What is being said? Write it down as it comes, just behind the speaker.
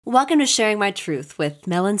Welcome to Sharing My Truth with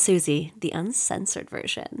Mel and Susie, the uncensored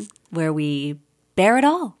version, where we bear it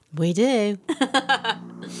all. We do. 1,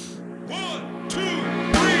 2, 3,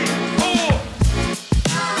 4.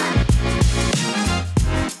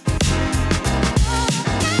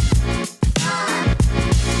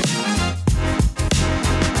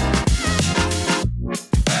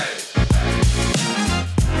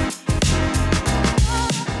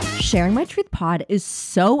 Sharing My Truth Pod is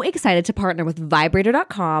so excited to partner with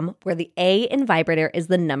Vibrator.com, where the A in vibrator is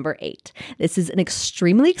the number 8. This is an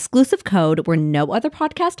extremely exclusive code where no other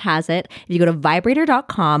podcast has it. If you go to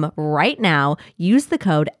Vibrator.com right now, use the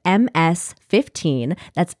code MS15,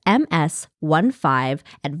 that's MS15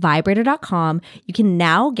 at Vibrator.com. You can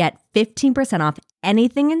now get 15% off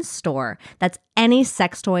anything in store. That's any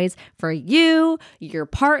sex toys for you, your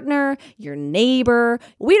partner, your neighbor.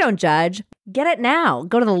 We don't judge. Get it now.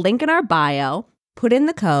 Go to the link in our bio, put in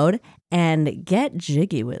the code, and get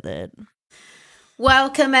jiggy with it.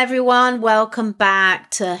 Welcome, everyone. Welcome back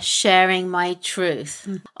to Sharing My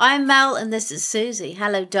Truth. I'm Mel, and this is Susie.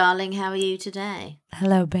 Hello, darling. How are you today?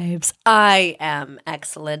 Hello, babes. I am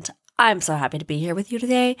excellent. I'm so happy to be here with you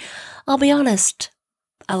today. I'll be honest.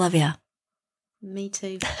 I love you. Me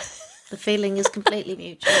too. The feeling is completely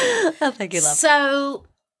mutual. Oh, thank you, love. So,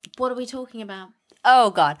 what are we talking about? Oh,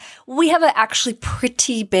 God. We have an actually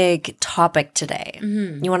pretty big topic today.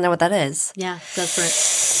 Mm-hmm. You want to know what that is? Yeah, go for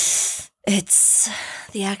it. It's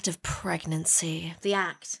the act of pregnancy. The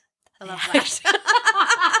act. I love act. that.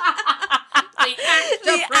 the act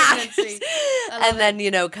of pregnancy. And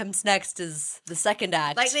then, comes next is the second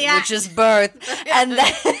act, Like the act. which is birth. And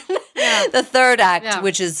then the third act,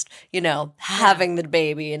 which is, having the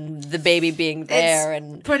baby and the baby being there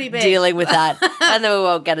and pretty big. Dealing with that. And then we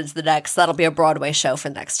won't get into the next. That'll be a Broadway show for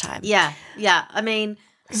next time. Yeah. I mean,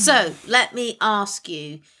 so let me ask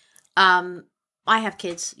you, I have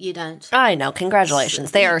kids, you don't. I know.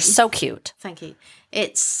 Congratulations. They are so cute. Thank you.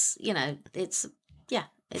 It's a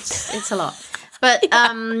lot. But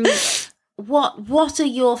what are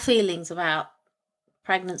your feelings about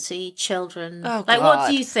pregnancy, children? Oh, like, God. what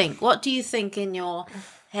do you think? What do you think in your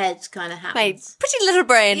head kind of My happens? pretty little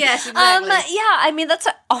brain. Yes, exactly. That's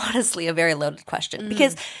honestly a very loaded question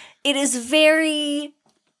because it is very.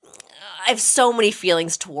 I have so many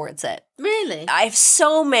feelings towards it. Really? I have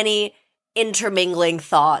so many intermingling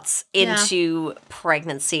thoughts into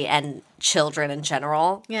pregnancy and children in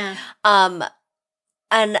general. Yeah.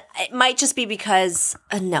 And it might just be because,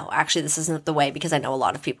 no, actually, this isn't the way because I know a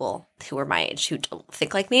lot of people who are my age who don't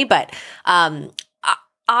think like me, but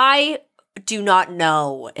I do not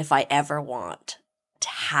know if I ever want to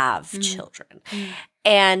have children.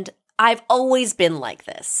 And I've always been like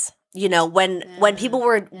this. When people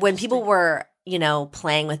were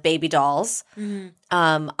playing with baby dolls,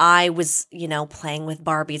 I was, playing with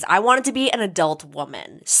Barbies. I wanted to be an adult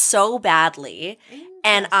woman so badly.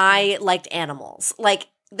 And I liked animals. Like,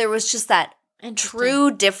 there was just that true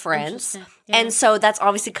difference. Yeah. And so that's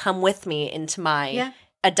obviously come with me into my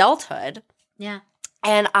adulthood. Yeah.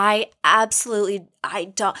 And I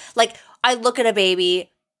don't, like, I look at a baby,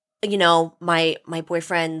 my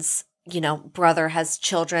boyfriend's, brother has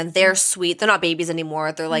children. They're sweet. They're not babies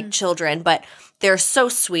anymore. They're like children, but they're so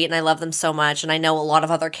sweet and I love them so much. And I know a lot of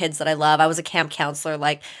other kids that I love. I was a camp counselor.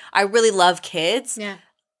 Like, I really love kids. Yeah.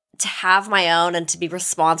 To have my own and to be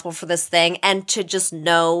responsible for this thing and to just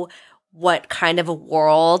know what kind of a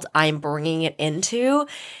world I'm bringing it into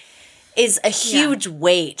is a huge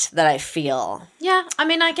weight that I feel. Yeah, I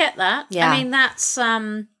mean, I get that. Yeah. I mean, that's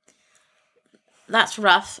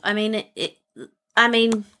rough. I mean,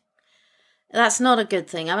 that's not a good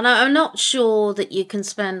thing. I mean, I'm not sure that you can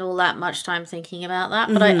spend all that much time thinking about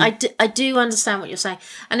that, but I do understand what you're saying.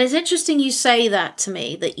 And it's interesting you say that to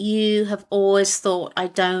me, that you have always thought, I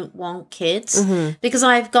don't want kids, because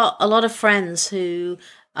I've got a lot of friends who,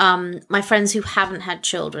 my friends who haven't had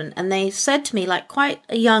children, and they've said to me, like, quite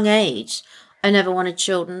a young age, I never wanted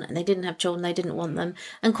children, and they didn't have children, they didn't want them.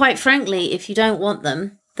 And quite frankly, if you don't want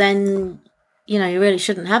them, then you really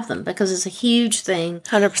shouldn't have them because it's a huge thing.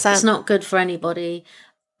 100%. It's not good for anybody.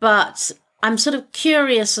 But I'm sort of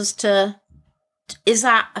curious as to, is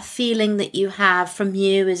that a feeling that you have from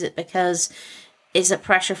you? Is it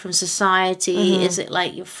pressure from society? Is it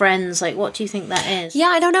like your friends? Like, what do you think that is? Yeah,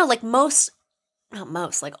 I don't know. Like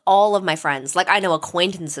like all of my friends, like I know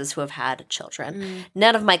acquaintances who have had children.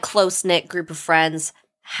 None of my close-knit group of friends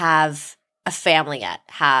have a family yet,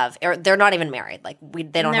 or they're not even married. Like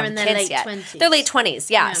they don't have kids yet. 20s. They're late 20s,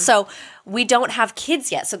 yeah. So we don't have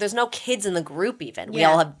kids yet. So there's no kids in the group even. We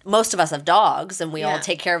Yeah. all have, most of us have dogs and we all Yeah.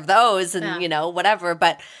 take care of those and, Yeah. you know, whatever.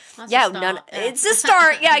 But That's yeah, a start, yeah. it's a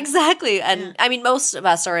start. Yeah, exactly. And I mean, most of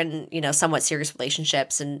us are in, you know, somewhat serious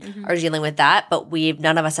relationships and Mm-hmm. are dealing with that, but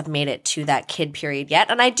none of us have made it to that kid period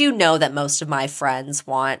yet. And I do know that most of my friends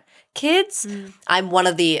want kids. Mm. I'm one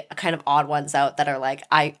of the kind of odd ones out that are like,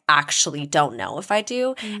 I actually don't know if I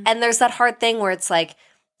do. Mm. And there's that hard thing where it's like,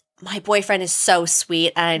 my boyfriend is so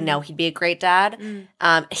sweet and I know he'd be a great dad.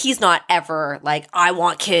 He's not ever like, I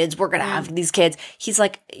want kids, we're going to have these kids. He's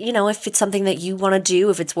like, you know, if it's something that you want to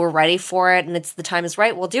do, if we're ready for it and the time is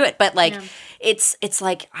right, we'll do it. But like, it's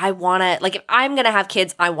like, I want to, like, if I'm going to have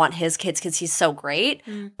kids, I want his kids because he's so great.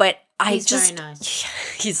 But He's very nice.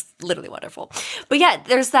 he's literally wonderful. But yeah,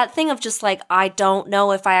 there's that thing of just like, I don't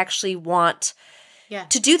know if I actually want Yeah.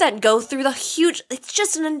 to do that and go through the huge, it's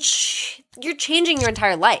just you're changing your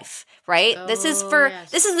entire life, right? This is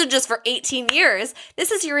this isn't just for 18 years. This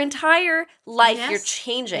is your entire life. Yes. You're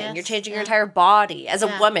changing. Yes. You're changing your Yeah. entire body as a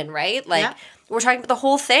Yeah. woman, right? Like Yeah. we're talking about the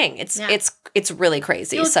whole thing. It's really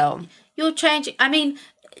crazy. You're changing. I mean,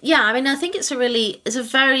 I think it's a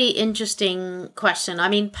very interesting question. I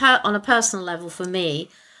mean, on a personal level for me,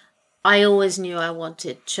 I always knew I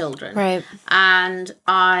wanted children. Right. And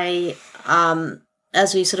I,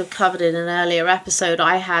 as we sort of covered in an earlier episode,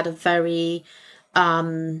 I had a very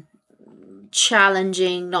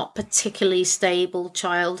challenging, not particularly stable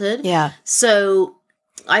childhood. Yeah. So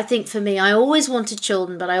I think for me, I always wanted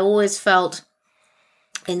children, but I always felt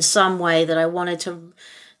in some way that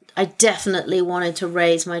I definitely wanted to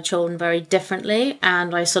raise my children very differently.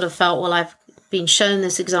 And I sort of felt, well, I've been shown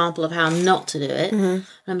this example of how not to do it. And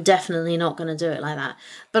I'm definitely not going to do it like that.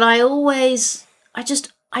 But I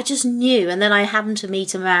just knew. And then I happened to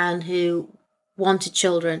meet a man who wanted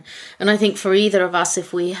children. And I think for either of us,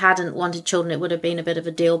 if we hadn't wanted children, it would have been a bit of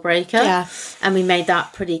a deal breaker. Yeah. And we made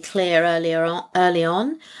that pretty clear early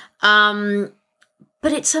on.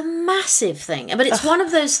 But it's a massive thing. But it's one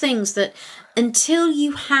of those things that until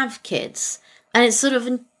you have kids, and it's sort of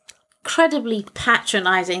incredibly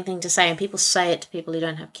patronizing thing to say, and people say it to people who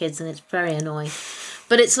don't have kids, and it's very annoying.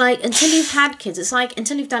 But it's like, until you've had kids, it's like,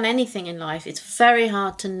 until you've done anything in life, it's very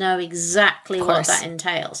hard to know exactly what that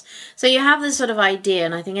entails. So you have this sort of idea,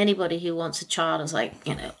 and I think anybody who wants a child is like,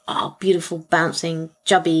 you know, oh, beautiful, bouncing,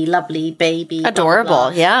 chubby, lovely baby. Adorable, blah, blah,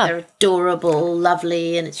 blah. yeah. They're adorable,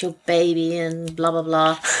 lovely, and it's your baby, and blah, blah,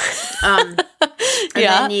 blah. And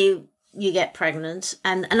then you get pregnant.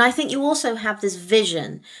 And I think you also have this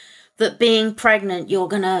vision that being pregnant, you're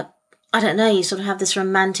going to, I don't know, you sort of have this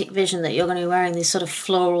romantic vision that you're going to be wearing these sort of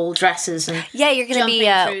floral dresses and you're going to be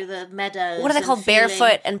through the meadows. what are they called?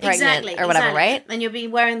 Barefoot and pregnant or whatever, right? And you'll be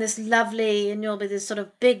wearing this lovely, and you'll be this sort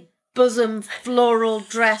of big bosom, floral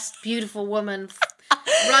dressed, beautiful woman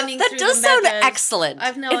running That through does the sound meadows. excellent.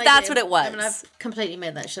 I've no if idea. that's what it was. I mean, I've completely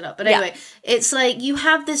made that shit up. But anyway, it's like you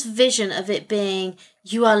have this vision of it being,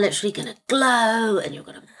 you are literally going to glow and you're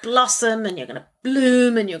going to blossom and you're going to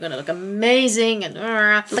bloom and you're going to look amazing and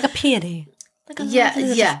like a peony. Like a lovely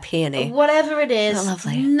little peony. whatever it is. Oh,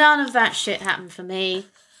 lovely. None of that shit happened for me.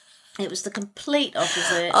 It was the complete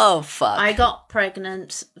opposite. Oh, fuck. I got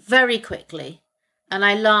pregnant very quickly, and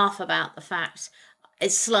I laugh about the fact.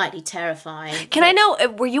 It's slightly terrifying. Can I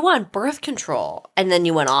know, were you on birth control and then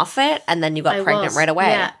you went off it and then you got pregnant right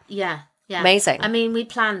away? Yeah. Amazing. I mean, we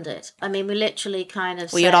planned it. I mean, we literally kind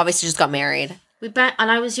of. Well, you had obviously just got married. And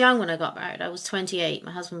I was young when I got married. I was 28.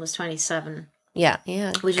 My husband was 27. Yeah.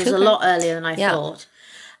 Which was a lot earlier than I thought.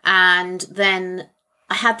 And then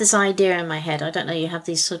I had this idea in my head. I don't know. You have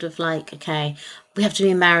these sort of like, okay, we have to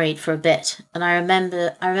be married for a bit. And I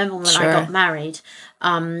remember when I got married.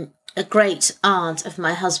 A great aunt of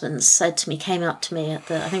my husband's came up to me at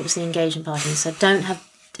I think it was the engagement party, and said,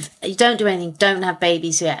 if you don't do anything, don't have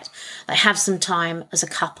babies yet. Like, have some time as a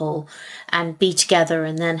couple and be together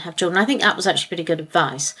and then have children. I think that was actually pretty good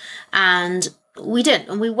advice. And we did,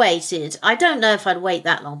 and we waited. I don't know if I'd wait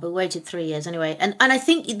that long, but we waited 3 years anyway. And I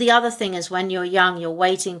think the other thing is, when you're young, you're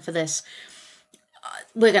waiting for this.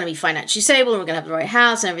 We're going to be financially stable, and we're going to have the right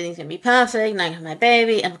house, and everything's going to be perfect, and I can have my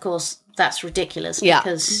baby. And of course, that's ridiculous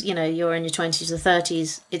because, you know, you're in your 20s or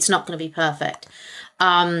 30s. It's not going to be perfect.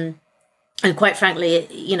 And quite frankly,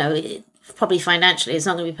 you know, probably financially, it's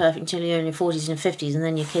not going to be perfect until you're in your 40s and 50s, and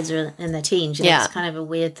then your kids are in their teens. You know, it's kind of a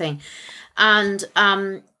weird thing. And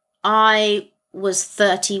I was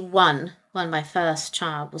 31 when my first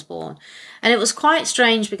child was born. And it was quite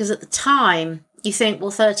strange because at the time, you think,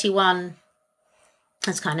 well, 31...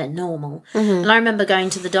 that's kind of normal. And I remember going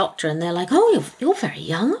to the doctor and they're like, oh, you're very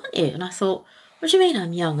young, aren't you? And I thought, What do you mean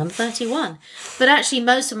I'm young? I'm 31. But actually,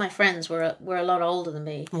 most of my friends were a lot older than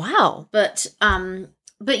me. Wow. But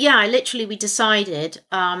yeah, we decided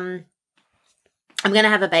I'm going to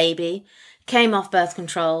have a baby. Came off birth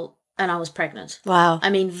control, and I was pregnant. Wow. I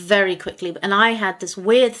mean, very quickly. And I had this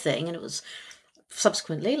weird thing, and it was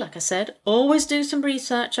subsequently, like I said, always do some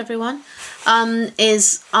research, everyone. I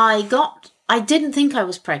didn't think I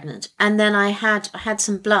was pregnant, and then I had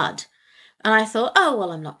some blood, and I thought, oh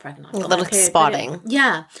well, I'm not pregnant. I've got my period. Spotting.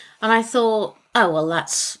 Yeah, and I thought, oh well,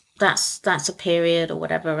 that's a period or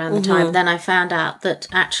whatever around the time. Then I found out that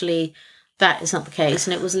actually that is not the case,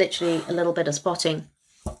 and it was literally a little bit of spotting,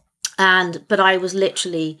 but I was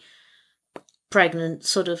literally pregnant,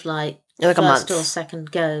 sort of like a first month or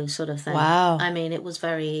second go sort of thing. Wow. I mean, it was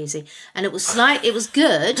very easy. And it was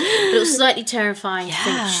good, but it was slightly terrifying to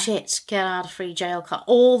think, shit, get out of free jail card.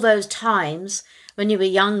 All those times when you were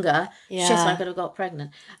younger, shit, I could have got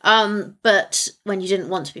pregnant. But when you didn't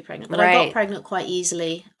want to be pregnant. But I got pregnant quite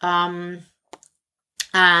easily. And,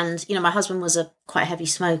 my husband was a quite heavy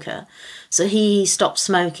smoker. So he stopped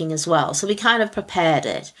smoking as well. So we kind of prepared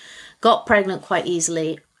it. Got pregnant quite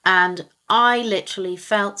easily. And I literally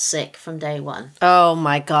felt sick from day one. Oh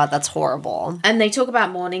my God, that's horrible. And they talk about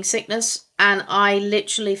morning sickness, and I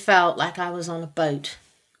literally felt like I was on a boat.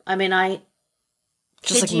 I mean,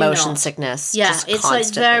 just like motion sickness. Yeah, just it's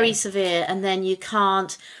constantly. like very severe, and then you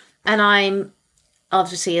can't. And I'm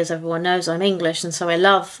obviously, as everyone knows, I'm English, and so I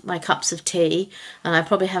love my cups of tea, and I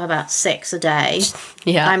probably have about 6 a day.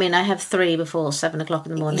 Yeah, I mean, I have 3 before 7 o'clock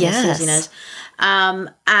in the morning. Yes, as Susie knows.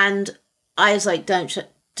 And I was like,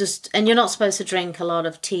 and you're not supposed to drink a lot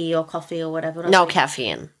of tea or coffee or whatever. No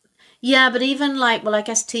caffeine. Yeah, but even I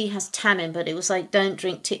guess tea has tannin, but it was like, don't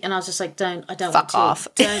drink tea. And I was just like, I don't Fuck want tea. off.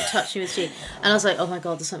 Don't touch me with tea. And I was like, oh my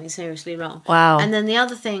God, there's something seriously wrong. Wow. And then the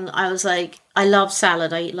other thing, I was like, I love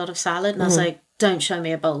salad. I eat a lot of salad. And I was like, don't show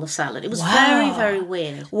me a bowl of salad. It was very, very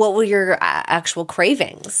weird. What were your actual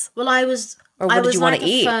cravings? Well, I was did you want to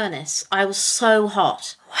eat? A furnace. I was so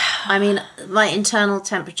hot. Wow. I mean, my internal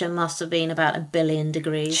temperature must have been about 1 billion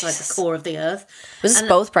degrees, Jesus. like the core of the earth. Was this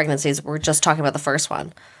both pregnancies? We're just talking about the first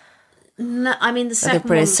one. No, I mean, the second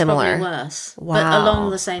pretty one was similar? probably worse. Wow. But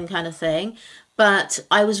along the same kind of thing. But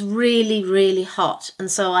I was really, really hot.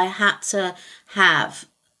 And so I had to have,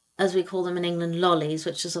 as we call them in England, lollies,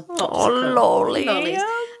 which is a popsicle. Oh, lollies.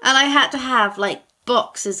 And I had to have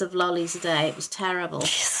boxes of lollies a day. It was terrible.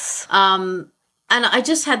 Jesus. And I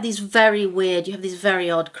just had these very weird, you have these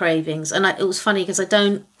very odd cravings. And it was funny because I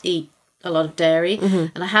don't eat a lot of dairy,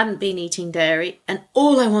 and I hadn't been eating dairy, and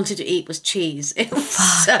all I wanted to eat was cheese. It was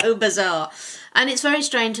so bizarre. And it's very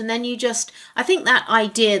strange. And then I think that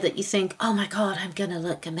idea that you think, oh my God, I'm going to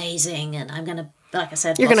look amazing, and I'm going to, like I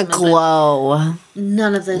said, You're going to glow.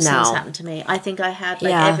 None of those things happened to me. I think I had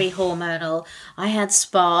every hormonal. I had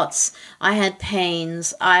spots. I had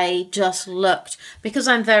pains. I just looked, because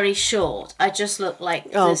I'm very short, I just looked like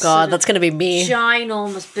Oh God, that's going to be me.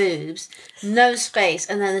 ginormous boobs, no space,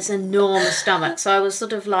 and then this enormous stomach. So I was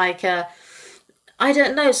sort of like I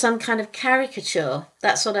don't know, some kind of caricature.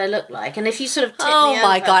 That's what I looked like. And if you sort of tip me Oh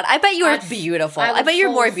my over, God, I bet you were beautiful. I would bet you're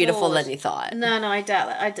fall more beautiful forward. than you thought. No, I doubt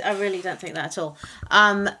that. I really don't think that at all.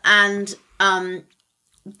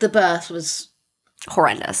 The birth was,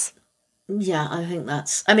 Horrendous. yeah, I think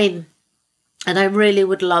I mean, and I really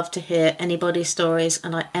would love to hear anybody's stories,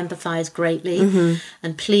 and I empathise greatly.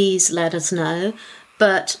 And please let us know.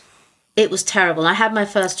 But it was terrible. I had my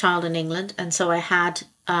first child in England, and so I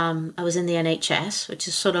was in the NHS, which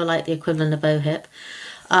is sort of like the equivalent of OHIP.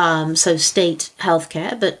 So state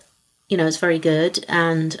healthcare, but, it's very good,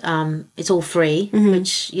 and it's all free,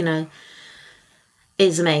 which,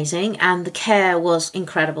 is amazing. And the care was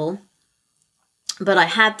incredible. But I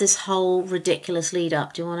had this whole ridiculous lead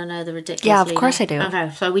up. Do you want to know the ridiculous Yeah, of lead course up? I do.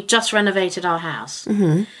 Okay, so we just renovated our house.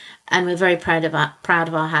 And we're very proud of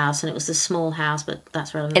our house. And it was this small house, but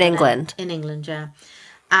that's relevant. In England. In England, yeah.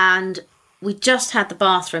 And we just had the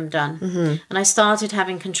bathroom done. And I started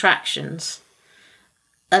having contractions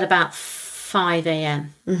at about 5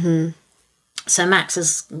 a.m. So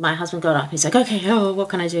my husband got up. He's like, okay, what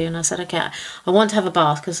can I do? And I said, okay, I want to have a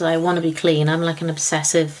bath because I want to be clean. I'm like an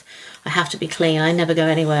obsessive. I have to be clean. I never go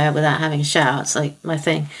anywhere without having a shower. It's like my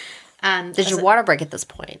thing. And Did your water break at this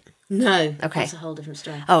point? No. Okay. That's a whole different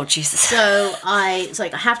story. Oh, Jesus. So it's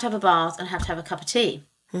like, I have to have a bath and I have to have a cup of tea.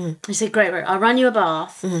 He said, great, I'll run you a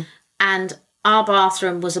bath. And our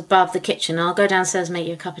bathroom was above the kitchen. I'll go downstairs and make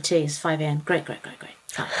you a cup of tea. It's 5 a.m. Great. Fine,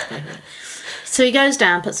 great. So he goes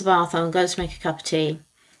down, puts the bath on, goes to make a cup of tea.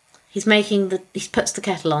 He puts the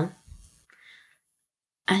kettle on.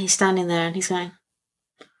 And he's standing there and he's going,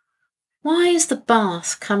 why is the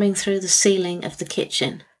bath coming through the ceiling of the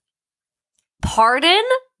kitchen? Pardon?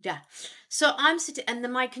 Yeah. So I'm sitting, and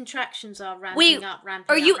then my contractions are ramping up.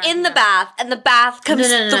 Are you in the bath and the bath comes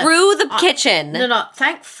No. through the kitchen? No.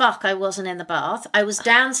 Thank fuck I wasn't in the bath. I was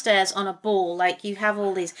downstairs on a ball. Like, you have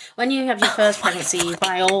all these, when you have your first pregnancy, you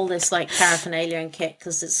buy all this like paraphernalia and kit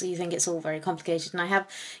because you think it's all very complicated. And I have,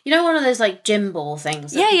 one of those like gym ball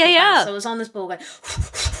things. Yeah. So I was on this ball going,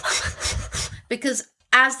 because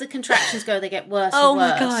as the contractions go, they get worse and worse. Oh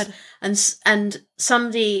my God. And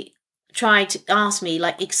somebody tried to ask me,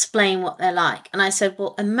 like, explain what they're like. And I said,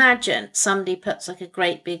 well, imagine somebody puts like a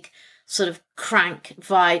great big sort of crank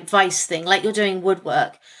vice thing, like you're doing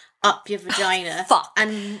woodwork, up your vagina. Fuck.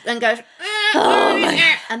 And goes,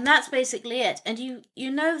 and that's basically it. And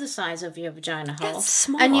you know the size of your vagina hole. It's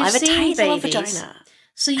small. And you've I have a seen tiny little babies. vagina.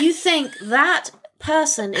 So you think that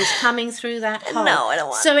person is coming through that hole. No, I don't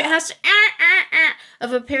want So it has to,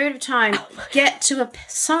 of a period of time, get to a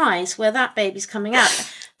size where that baby's coming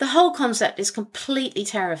out. The whole concept is completely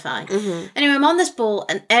terrifying. Mm-hmm. Anyway, I'm on this ball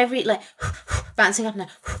and every, like, bouncing up and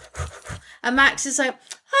down. And Max is like,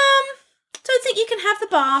 don't think you can have the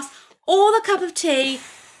bath or the cup of tea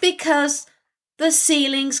because the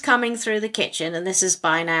ceiling's coming through the kitchen. And this is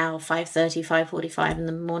by now 5:30, 5:45 in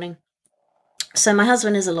the morning. So my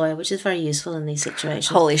husband is a lawyer, which is very useful in these situations.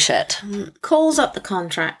 Holy shit. Calls up the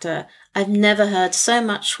contractor. I've never heard so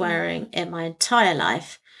much swearing in my entire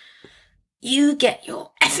life. You get your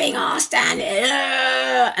effing ass down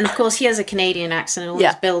here. And of course, he has a Canadian accent, and all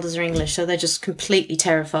his builders are English, so they're just completely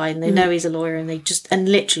terrified. And they know he's a lawyer, and and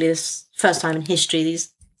literally, this first time in history,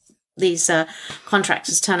 these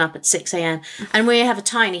contractors turn up at 6 a.m. And we have a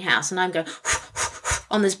tiny house, and I'm going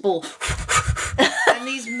on this ball. And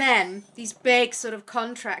these men, these big sort of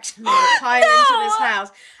contractor men, pile into this house,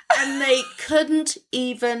 and they couldn't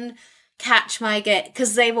even catch my gate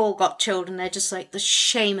because they've all got children. They're just like, the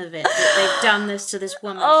shame of it that they've done this to this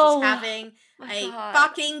woman. She's having a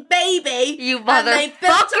fucking baby. You and they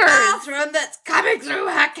built a motherfuckers. bathroom that's coming through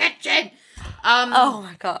her kitchen. Oh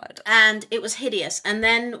my God. And it was hideous. And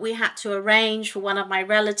then we had to arrange for one of my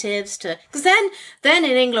relatives to, because then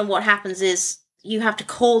in England what happens is you have to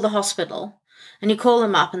call the hospital. And you call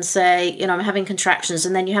them up and say, I'm having contractions.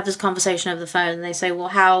 And then you have this conversation over the phone. And they say, well,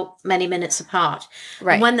 how many minutes apart?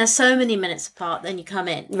 Right. And when there's so many minutes apart, then you come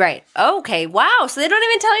in. Right. Okay. Wow. So they don't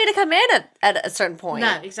even tell you to come in at a certain point.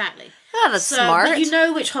 No, exactly. Oh, that's smart. But you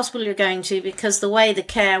know which hospital you're going to because the way the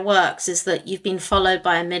care works is that you've been followed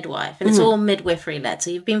by a midwife. And it's all midwifery led. So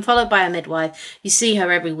you've been followed by a midwife. You see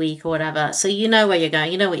her every week or whatever. So you know where you're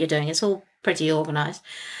going. You know what you're doing. It's all pretty organised.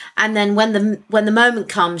 And then when the moment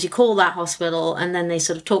comes, you call that hospital and then they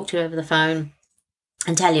sort of talk to you over the phone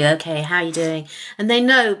and tell you, okay, how are you doing? And they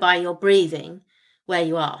know by your breathing where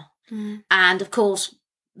you are. Mm. And of course,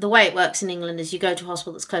 the way it works in England is you go to a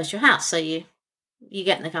hospital that's close to your house. So you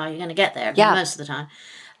get in the car, you're going to get there most of the time.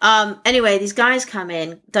 Anyway, these guys come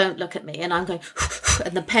in, don't look at me, and I'm going,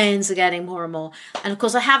 and the pains are getting more and more. And of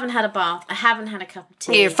course, I haven't had a bath. I haven't had a cup of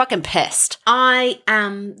tea. Yeah, you're fucking pissed. I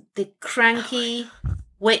am the cranky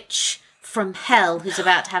witch from hell who's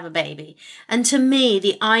about to have a baby. And to me,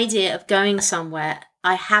 the idea of going somewhere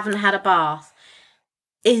I haven't had a bath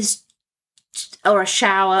or a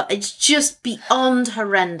shower, it's just beyond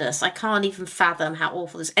horrendous. I can't even fathom how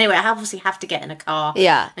awful this is. Anyway, I obviously have to get in a car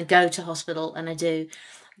and go to hospital, and I do.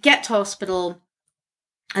 Get to hospital,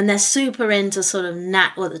 and they're super into sort of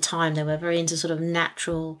at the time they were very into sort of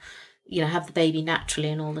natural, have the baby naturally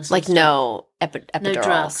and all this. Like no epidurals. No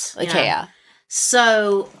drugs. Okay, yeah.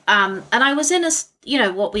 So, and I was in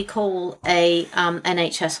what we call a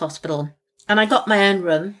NHS hospital, and I got my own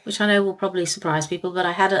room, which I know will probably surprise people, but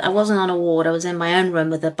I wasn't on a ward. I was in my own room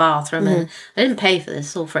with a bathroom, and I didn't pay for this,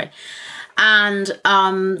 it's all free. And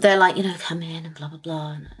they're like, come in and blah, blah,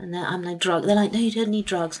 blah. And I'm like, drug. They're like, no, you don't need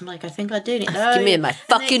drugs. I'm like, I think I do need drugs. Give me my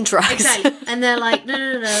fucking drugs. Exactly. And they're like,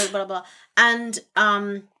 no, blah, blah. And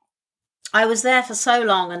I was there for so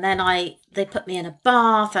long, and then they put me in a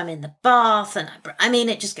bath. I'm in the bath, and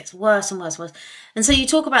it just gets worse and worse and worse. And so you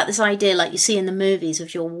talk about this idea like you see in the movies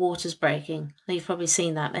of your waters breaking. You've probably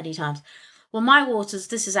seen that many times. Well, my waters,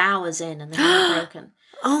 this is hours in, and they're not broken.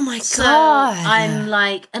 Oh my God. So I'm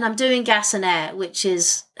like, and I'm doing gas and air, which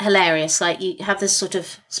is hilarious. Like you have this sort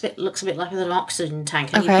of, looks a bit like a little oxygen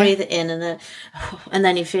tank, and you breathe it in, and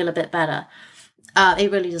then you feel a bit better.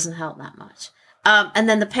 It really doesn't help that much. And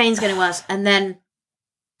then the pain's getting worse, and then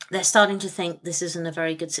they're starting to think this isn't a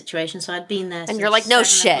very good situation. So I'd been there, and you're like, no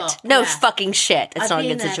shit, no Yeah. fucking shit. It's not a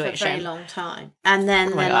good I'd been there situation. for a very long time, and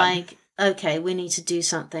then they're God. like, okay, we need to do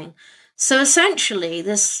something. So essentially,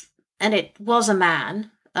 and it was a man,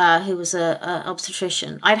 who was a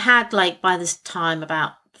obstetrician. I'd had like by this time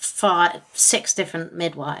about 6 different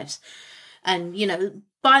midwives, and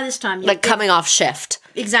by this time Like coming off shift.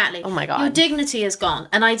 exactly. Oh my God. Your dignity is gone.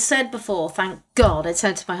 And I'd said before, thank God, I'd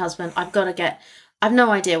said to my husband, I've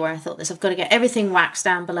no idea where I thought this. I've got to get everything waxed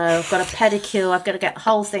down below. I've got a pedicure. I've got to get the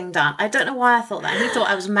whole thing done. I don't know why I thought that. He thought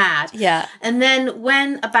I was mad. Yeah. And then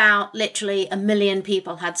when about literally 1 million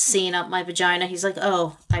people had seen up my vagina, he's like,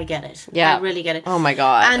 oh, I get it. Yeah. I really get it. Oh my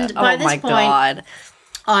God. And by this point, God.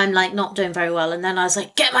 I'm like not doing very well. And then I was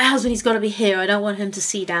like, get my husband. He's got to be here. I don't want him to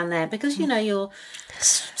see down there because, your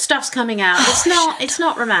stuff's coming out. It's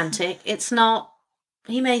not romantic. It's not,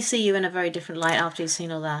 he may see you in a very different light after he's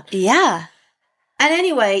seen all that. Yeah. And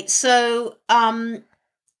anyway, so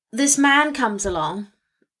this man comes along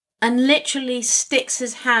and literally sticks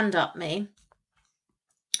his hand up me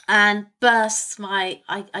and bursts my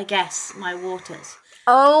waters.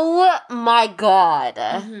 Oh my God.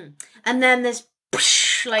 And then this,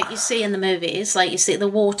 like you see in the movies, like you see the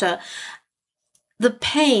water, the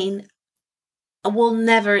pain I will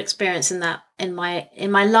never experience in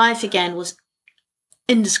my life again was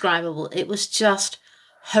indescribable. It was just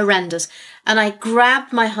horrendous. And I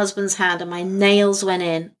grabbed my husband's hand and my nails went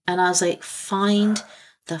in and I was like, find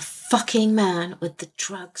the fucking man with the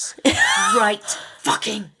drugs right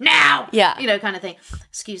fucking now. Yeah. Kind of thing.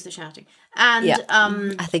 Excuse the shouting. And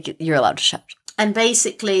I think you're allowed to shout. and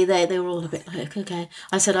basically they were all a bit like, okay.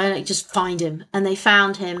 I said, I just find him. And they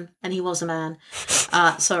found him and he was a man.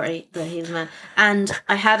 Sorry that he was a man. And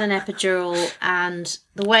I had an epidural, and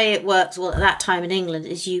the way it works, well, at that time in England,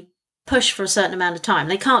 is you push for a certain amount of time.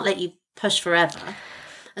 They can't let you push forever.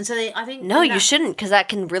 And so I think... No, you shouldn't, because that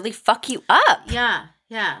can really fuck you up. Yeah.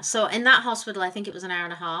 So in that hospital, I think it was an hour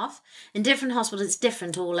and a half. In different hospitals, it's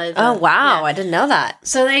different all over. Oh, wow. Yeah. I didn't know that.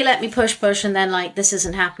 So they let me push, and then like, this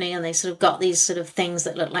isn't happening. And they sort of got these sort of things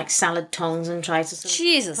that look like salad tongs and try to sort of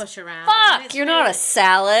Jesus. push around. Fuck, you're not a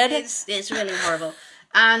salad. It's really horrible.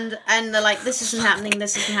 And they're like, this isn't happening. And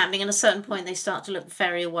at a certain point, they start to look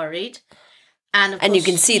very worried. And of And you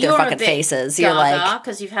course, can see their you're a fucking bit faces. You're like...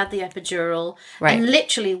 because you've had the epidural. Right. And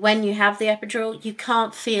literally, when you have the epidural, you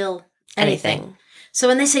can't feel anything. Anything. So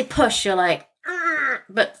when they say push, you're like, "Argh,"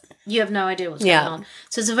 but you have no idea what's Yeah. going on.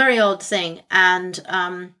 So it's a very odd thing. And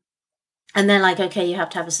they're like, okay, you have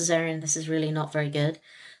to have a cesarean. This is really not very good.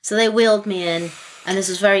 So they wheeled me in, and this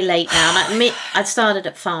was very late now. And I'd started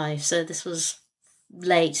at 5, so this was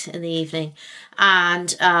late in the evening.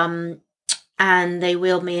 And they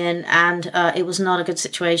wheeled me in, and it was not a good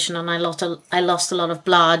situation. And I lost a lot of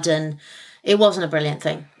blood, and it wasn't a brilliant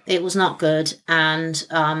thing. It was not good. And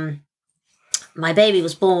my baby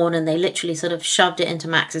was born, and they literally sort of shoved it into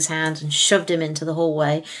Max's hand and shoved him into the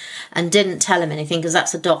hallway and didn't tell him anything, because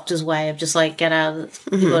that's the doctor's way of just like, get out of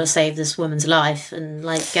you've got to save this woman's life and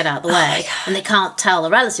like get out of the way. And they can't tell the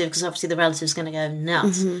relative, because obviously the relative's going to go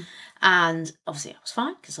nuts. And obviously I was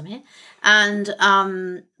fine because I'm here. And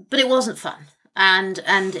but it wasn't fun. And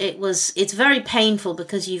it's very painful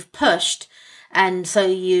because you've pushed, and so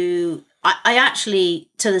I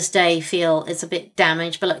actually, to this day, feel it's a bit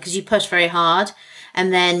damaged, but because you push very hard,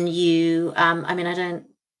 and then you, I don't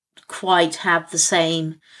quite have the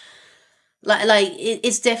same,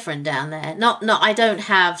 it's different down there. I don't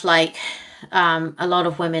have a lot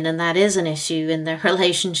of women, and that is an issue in their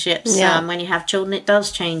relationships. Yeah. When you have children, it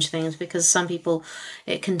does change things, because some people,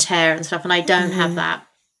 it can tear and stuff, and I don't have that.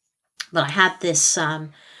 But I had this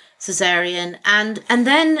cesarean, and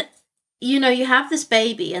then... you have this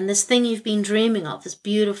baby and this thing you've been dreaming of, this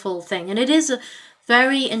beautiful thing. And it is a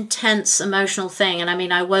very intense emotional thing. And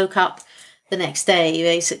I woke up the next day,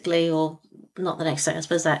 basically, or not the next day, I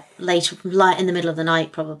suppose that light in the middle of the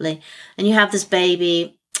night, probably. And you have this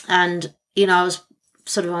baby, and, I was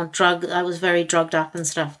sort of on I was very drugged up and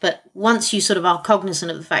stuff. But once you sort of are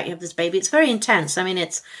cognizant of the fact you have this baby, it's very intense.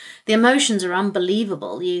 The emotions are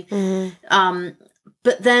unbelievable.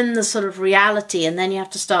 But then the sort of reality, and then you have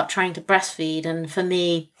to start trying to breastfeed. And for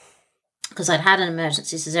me, because I'd had an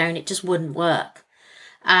emergency cesarean, it just wouldn't work.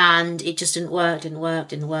 And it just didn't work. And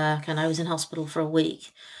I was in hospital for a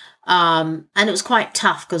week. And it was quite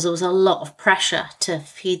tough, because there was a lot of pressure to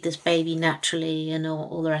feed this baby naturally and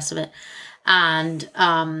all the rest of it. And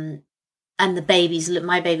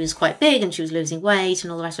my baby was quite big, and she was losing weight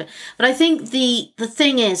and all the rest of it. But I think the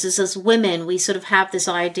thing is as women, we sort of have this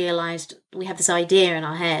idea in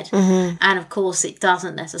our head. And of course it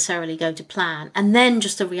doesn't necessarily go to plan. And then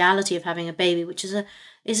just the reality of having a baby, which is a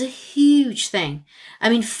huge thing.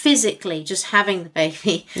 Physically, just having the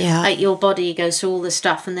baby, your body goes through all this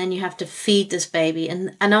stuff, and then you have to feed this baby.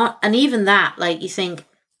 And even that, you think,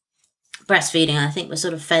 breastfeeding. I think we're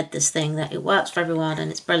sort of fed this thing that it works for everyone and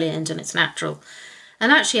it's brilliant and it's natural.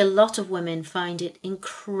 And actually, a lot of women find it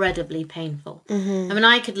incredibly painful. I mean,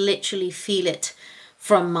 I could literally feel it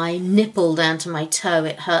from my nipple down to my toe.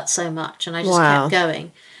 It hurt so much, and I just Wow. kept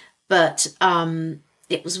going. But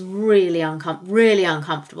it was really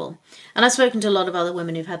uncomfortable. And I've spoken to a lot of other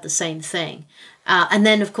women who've had the same thing. And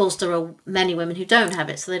then, of course, there are many women who don't have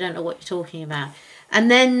it, so they don't know what you're talking about. And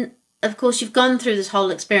then, of course, you've gone through this whole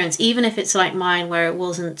experience, even if it's like mine, where it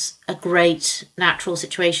wasn't a great natural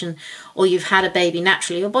situation, or you've had a baby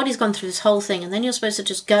naturally, your body's gone through this whole thing, and then you're supposed to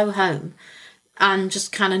just go home and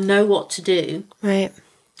just kind of know what to do, Right.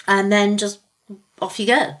 and then just off you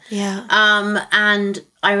go. Yeah. And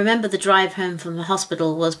I remember the drive home from the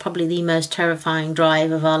hospital was probably the most terrifying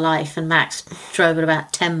drive of our life, and Max drove at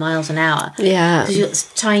about 10 miles an hour. Yeah. Because you've got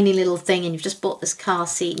this tiny little thing, and you've just bought this car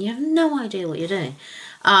seat, and you have no idea what you're doing.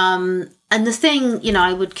 And the thing, you know,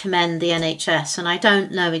 I would commend the NHS, and I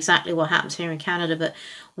don't know exactly what happens here in Canada, but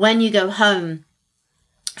when you go home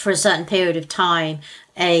for a certain period of time,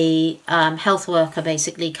 a health worker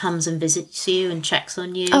basically comes and visits you and checks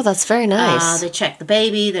on you. Oh, that's very nice. They check the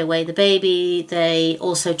baby, they weigh the baby, they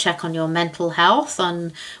also check on your mental health,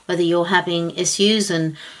 on whether you're having issues,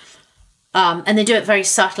 and they do it very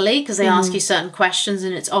subtly because they ask you certain questions,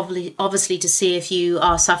 and it's obviously to see if you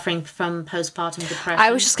are suffering from postpartum depression.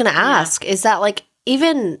 I was just going to ask, is that like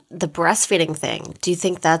even the breastfeeding thing? Do you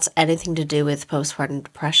think that's anything to do with postpartum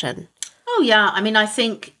depression? Oh, yeah. I mean, I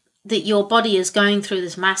think that your body is going through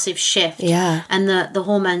this massive shift. Yeah. And the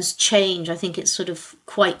hormones change. I think it's sort of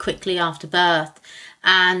quite quickly after birth.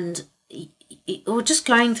 And we're just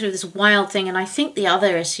going through this wild thing. And I think the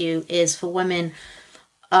other issue is for women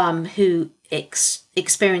who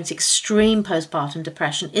experience extreme postpartum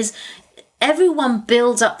depression is everyone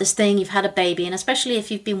builds up this thing. You've had a baby, and especially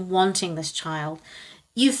if you've been wanting this child,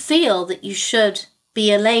 you feel that you should be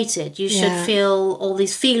elated. You should Yeah. feel all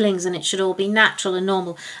these feelings, and it should all be natural and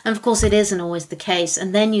normal. And of course, it isn't always the case.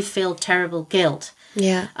 And then you feel terrible guilt.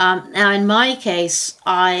 Yeah. Now, in my case,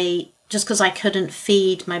 just because I couldn't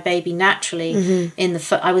feed my baby naturally,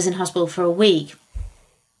 I was in hospital for a week.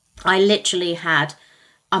 I literally had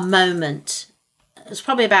a moment. It was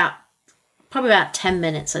probably about 10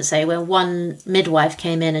 minutes, I'd say, where one midwife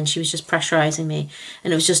came in and she was just pressurizing me,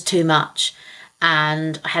 and it was just too much.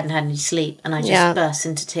 And I hadn't had any sleep, and I just burst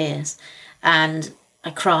into tears, and I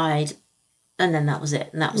cried, and then that was it,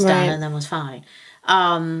 and that was done, Right. and then was fine.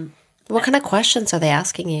 What kind of questions are they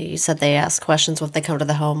asking you? You said they ask questions when they come to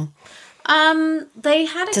the home. They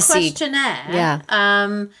had a To see- questionnaire. Yeah.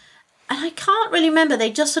 And I can't really remember. They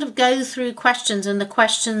just sort of go through questions, and the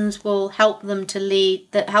questions will help them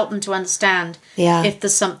to understand Yeah. if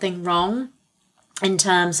there's something wrong in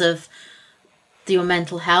terms of your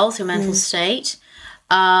mental health, your mental state.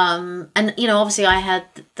 And, you know, obviously I had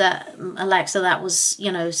that, Alexa, that was,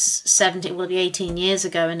 you know, 17, will be 18 years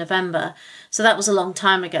ago in November. So that was a long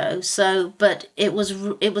time ago. So, but it was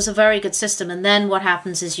a very good system. And then what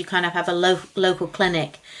happens is you kind of have a local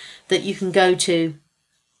clinic that you can go to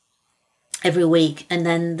every week. And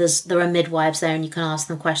then there are midwives there, and you can ask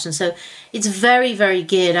them questions. So it's very, very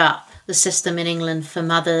geared up, the system in England, for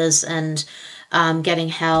mothers and getting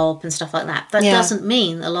help and stuff like that. That Yeah. doesn't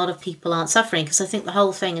mean a lot of people aren't suffering, because I think the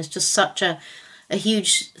whole thing is just such a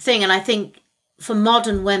huge thing. And I think for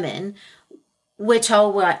modern women, we're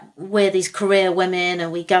told we're these career women,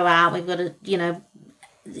 and we go out, we've got to, you know,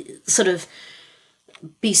 sort of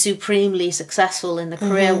be supremely successful in the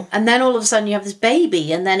career. And then all of a sudden you have this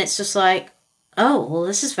baby, and then it's just like, oh, well,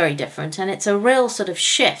 this is very different. And it's a real sort of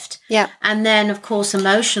shift. Yeah. And then, of course,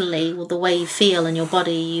 emotionally, well, the way you feel in your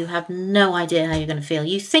body, you have no idea how you're going to feel.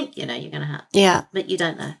 You think you know you're going to have, Yeah. but you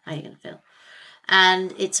don't know how you're going to feel.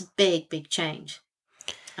 And it's a big, big change.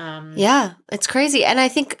 Yeah, it's crazy. And I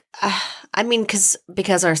think, I mean,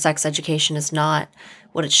 because our sex education is not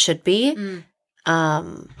what it should be,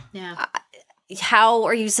 Yeah. how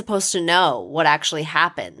are you supposed to know what actually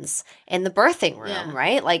happens in the birthing room, Yeah.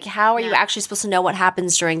 right? Like, how are you Yeah. actually supposed to know what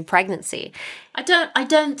happens during pregnancy? I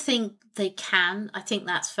don't think they can. I think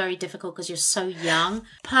that's very difficult because you're so young.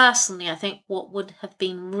 Personally, I think what would have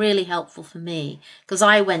been really helpful for me, because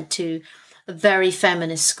I went to a very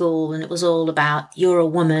feminist school, and it was all about you're a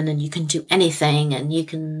woman and you can do anything and you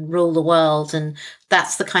can rule the world, and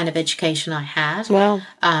that's the kind of education I had. Well,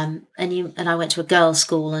 And I went to a girls'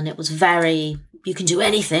 school, and it was very, you can do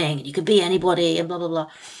anything and you can be anybody and blah blah blah.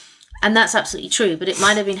 And that's absolutely true, but it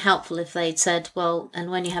might have been helpful if they'd said, well, and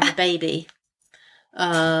when you have a baby,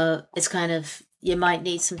 it's kind of, you might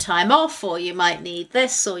need some time off, or you might need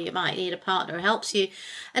this, or you might need a partner who helps you.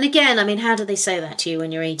 And again, I mean, how do they say that to you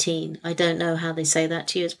when you're 18? I don't know how they say that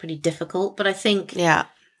to you. It's pretty difficult. But I think Yeah.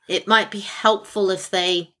 it might be helpful if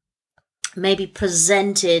they maybe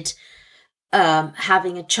presented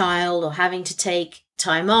having a child or having to take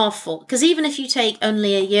time off, or because even if you take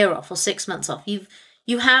only a year off or 6 months off,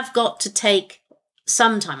 you have got to take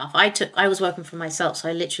some time off. I was working for myself, so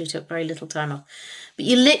I literally took very little time off. But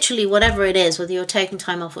you literally, whatever it is, whether you're taking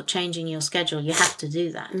time off or changing your schedule, you have to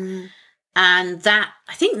do that. And that,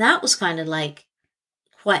 I think that was kind of like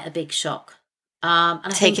quite a big shock.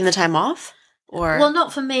 And Taking the time off? Or well,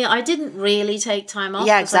 not for me. I didn't really take time off.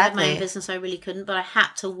 Yeah, because I had my exactly. own business, I really couldn't, but I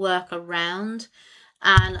had to work around.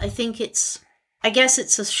 And I think I guess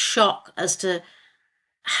it's a shock as to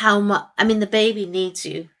how much, I mean, the baby needs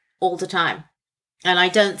you all the time. And I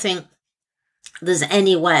don't think there's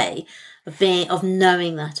any way of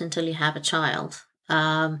knowing that until you have a child.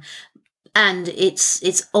 And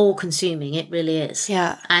it's all consuming. It really is.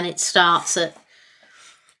 Yeah. And it starts at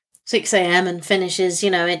 6 a.m. and finishes,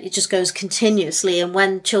 it just goes continuously. And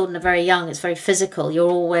when children are very young, it's very physical. You're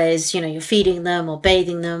always, you're feeding them or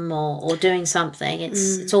bathing them or doing something.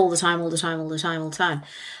 It's all the time.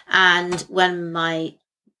 And when my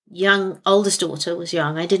oldest daughter was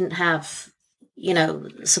young, I didn't have,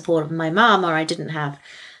 support of my mum, or I didn't have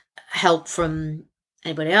help from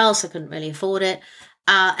anybody else. I couldn't really afford it.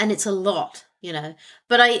 And it's a lot,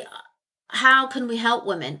 But how can we help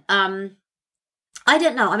women? I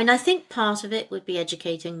don't know. I mean, I think part of it would be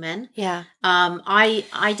educating men. Yeah.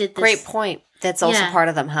 I did this. Great point. That's also part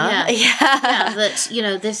of them, huh? Yeah. Yeah.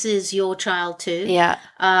 That, this is your child too. Yeah.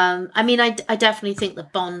 I mean, I definitely think the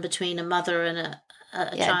bond between a mother and a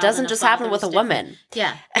child. It doesn't and just father happen with is a different. woman.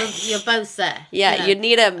 Yeah. You're both there. Yeah. You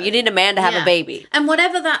need a man to have a baby. And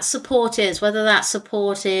whatever that support is, whether that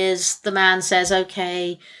support is the man says,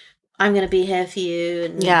 okay, I'm going to be here for you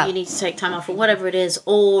and you need to take time off, or whatever it is,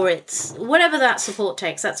 or it's whatever that support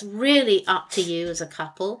takes, that's really up to you as a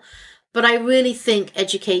couple. But I really think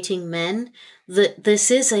educating men that this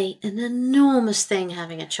is an enormous thing,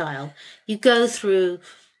 having a child. You go through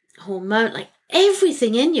hormone, like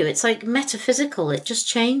everything in you. It's like metaphysical. It just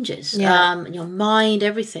changes. Your mind,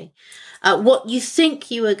 everything. What you think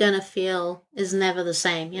you are going to feel is never the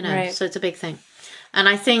same, Right. So it's a big thing. And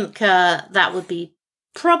I think that would be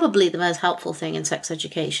probably the most helpful thing in sex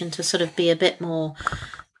education, to sort of be a bit more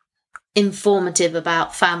informative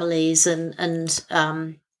about families and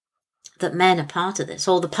that men are part of this,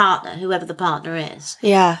 or the partner, whoever the partner is.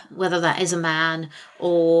 Yeah. Whether that is a man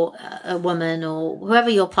or a woman or whoever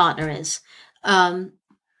your partner is,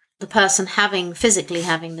 the person physically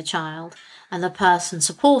having the child and the person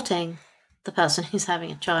supporting the person who's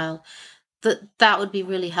having a child, that would be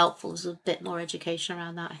really helpful. There's a bit more education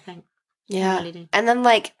around that, I think. Yeah. Really do. And then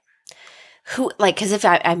because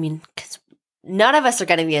because none of us are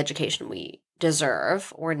getting the education we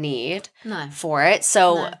deserve or need No. for it.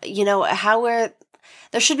 So, No.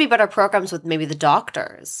 there should be better programs with maybe the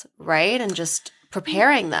doctors, right? And just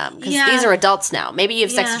preparing them, because Yeah. these are adults now. Maybe you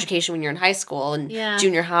have sex Yeah. education when you're in high school and Yeah.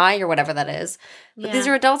 junior high or whatever that is. But these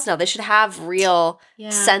Yeah. are adults now. They should have real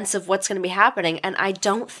Yeah. sense of what's going to be happening. And I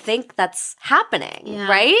don't think that's happening, Yeah.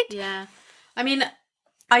 right? Yeah. I mean,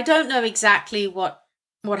 I don't know exactly what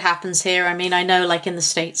happens here. I mean, I know like in the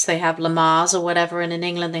States they have Lamaze or whatever, and in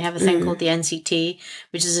England they have a thing called the NCT,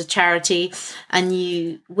 which is a charity,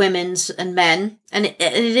 and women's and men, and it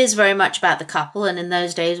is very much about the couple. And in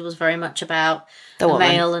those days it was very much about The a woman.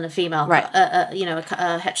 male and a female, Right. a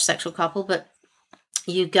heterosexual couple. But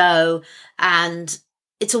you go, and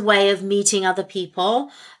it's a way of meeting other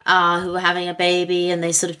people who are having a baby, and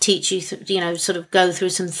they sort of teach you, sort of go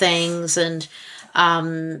through some things, and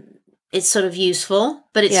it's sort of useful,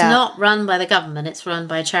 but it's not run by the government. It's run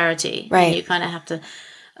by a charity. Right. And you kind of have to,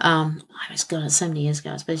 I was going so many years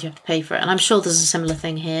ago, I suppose you have to pay for it. And I'm sure there's a similar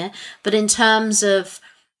thing here. But in terms of,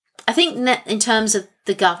 I think in terms of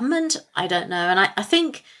the government, I don't know. And I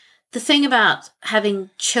think the thing about having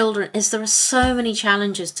children is there are so many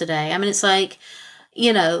challenges today. I mean, it's like,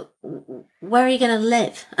 where are you going to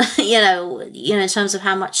live? In terms of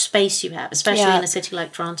how much space you have, especially in a city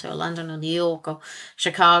like Toronto or London or New York or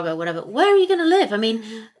Chicago, whatever. Where are you going to live? I mean,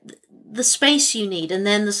 the space you need, and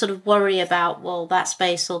then the sort of worry about, well, that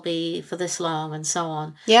space will be for this long and so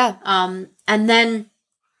on. Yeah. And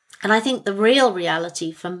I think the real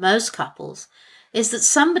reality for most couples is that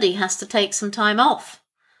somebody has to take some time off.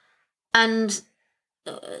 And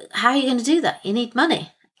how are you going to do that? You need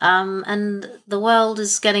money. And the world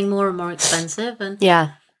is getting more and more expensive, and I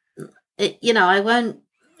won't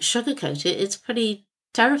sugarcoat it. It's pretty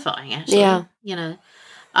terrifying, actually. Yeah.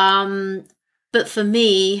 But for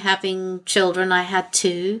me, having children, I had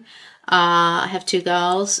two. I have two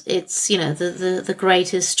girls. It's, you know, the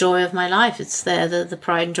greatest joy of my life. It's the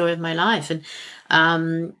pride and joy of my life.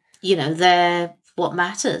 And, you know, they're what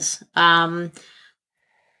matters.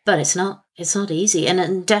 But it's not easy.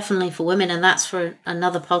 And definitely for women, and that's for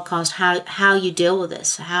another podcast, how you deal with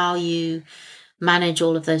this, how you manage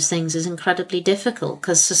all of those things is incredibly difficult,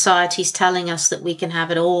 because society's telling us that we can have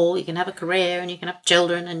it all. You can have a career and you can have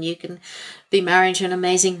children and you can be married to an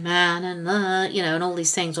amazing man and, you know, and all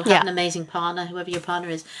these things, or have an amazing partner, whoever your partner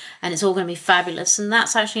is, and it's all going to be fabulous. And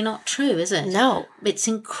that's actually not true, is it? No. It's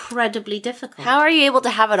incredibly difficult. How are you able to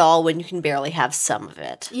have it all when you can barely have some of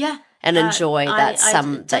it? Yeah. And enjoy that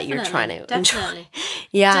some that definitely, you're trying to definitely. enjoy.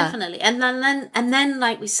 Yeah. Definitely. And then,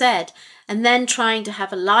 like we said, and then trying to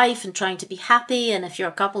have a life and trying to be happy. And if you're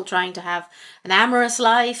a couple, trying to have an amorous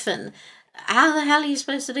life. And how the hell are you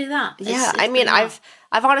supposed to do that? Yeah. I mean, I've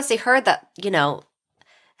honestly heard that, you know,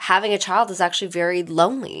 having a child is actually very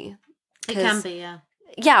lonely. It can be, yeah.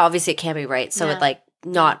 Yeah, obviously it can be, right? So Yeah. it, like,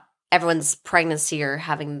 not everyone's pregnancy or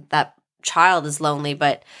having that child is lonely,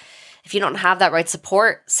 but if you don't have that right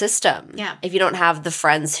support system, if you don't have the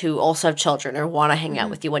friends who also have children or want to hang out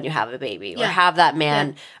with you when you have a baby, or have that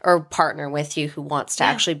man or partner with you who wants to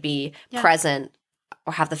actually be present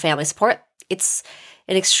or have the family support, it's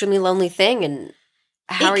an extremely lonely thing. And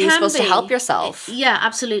how are you supposed to help yourself? Yeah,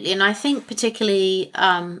 absolutely. And I think particularly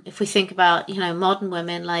if we think about, you know, modern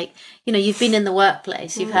women, like, you know, you've been in the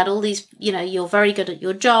workplace, you've had all these, you know, you're very good at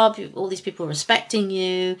your job, all these people respecting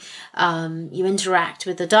you, you interact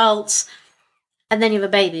with adults, and then you have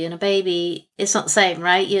a baby, and a baby, it's not the same,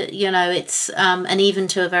 right? You know, it's, and even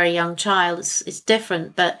to a very young child, it's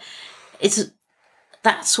different, but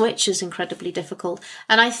that switch is incredibly difficult.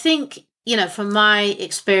 And I think, you know, from my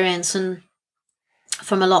experience and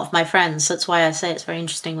from a lot of my friends, that's why I say it's very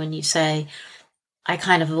interesting when you say I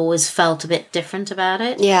kind of have always felt a bit different about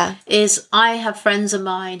it. Yeah. Is I have friends of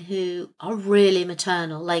mine who are really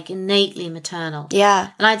maternal, like innately maternal.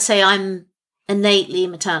 Yeah. And I'd say I'm innately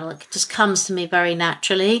maternal. It just comes to me very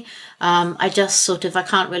naturally. I just sort of, I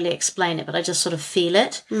can't really explain it, but I just sort of feel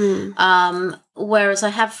it. Whereas I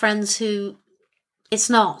have friends who it's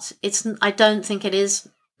not. I don't think it is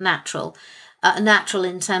natural. Natural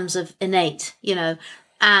in terms of innate, you know,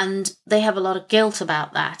 and they have a lot of guilt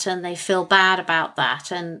about that, and they feel bad about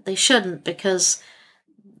that, and they shouldn't, because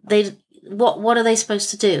what are they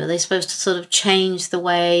supposed to do? Are they supposed to sort of change the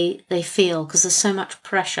way they feel? Because there's so much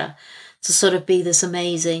pressure to sort of be this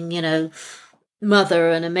amazing, you know,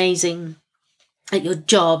 mother, and amazing at your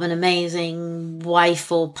job, an amazing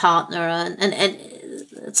wife or partner, and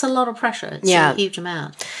it's a lot of pressure. It's a huge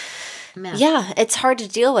amount. Yeah, it's hard to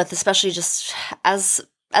deal with, especially just as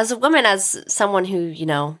a woman, as someone who, you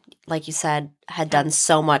know, like you said, had done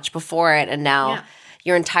so much before it, and now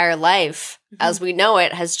your entire life, as we know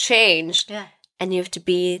it, has changed. Yeah. And you have to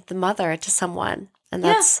be the mother to someone. And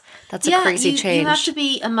that's a crazy change. You have to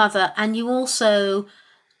be a mother, and you also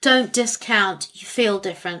don't discount you feel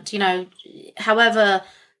different. You know, however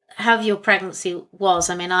your pregnancy was.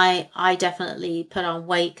 I mean, I definitely put on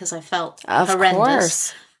weight because I felt horrendous.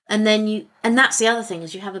 Course. And then and that's the other thing,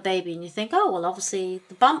 is you have a baby and you think, oh, well, obviously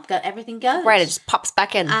the bump, everything goes. Right, it just pops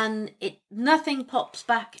back in. And nothing pops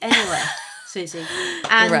back anywhere, Susie.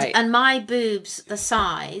 And my boobs, the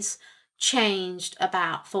size, changed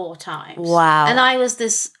about 4 times. Wow. And I was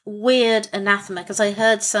this weird anathema, because I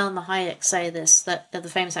heard Selma Hayek say this, that the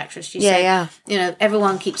famous actress. She said, you know,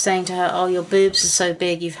 everyone keeps saying to her, oh, your boobs are so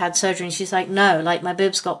big, you've had surgery. And she's like, no, like my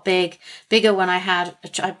boobs got bigger when I had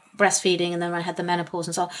breastfeeding, and then I had the menopause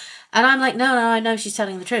and so on. And I'm like, no, I know she's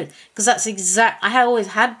telling the truth, because that's I had always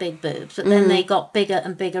had big boobs, but then they got bigger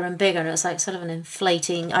and bigger and bigger, and it was like sort of an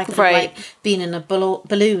inflating. I could have like been in a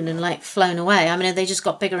balloon and like flown away. I mean, they just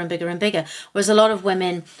got bigger and bigger and bigger. Whereas a lot of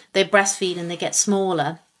women, they breastfeed and they get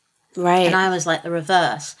smaller, right? And I was like the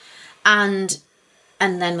reverse, and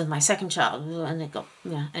then with my second child, and it got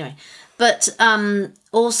anyway. But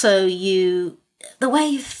also the way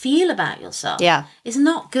you feel about yourself is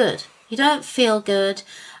not good. You don't feel good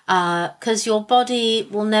because your body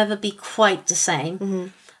will never be quite the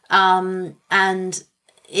same. And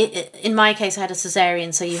in my case, I had a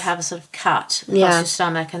cesarean, so you have a sort of cut across your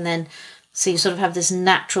stomach, and then so you sort of have this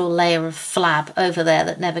natural layer of flab over there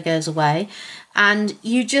that never goes away, and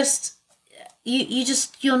you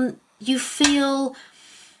feel,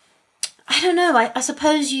 I don't know, I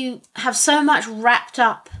suppose you have so much wrapped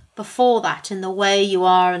up before that in the way you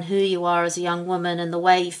are and who you are as a young woman and the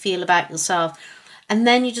way you feel about yourself, and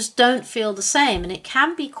then you just don't feel the same, and it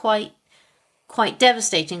can be quite quite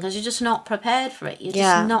devastating because you're just not prepared for it. You're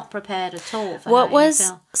Yeah. just not prepared at all. For What how you was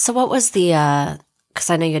feel. so? What was the? Because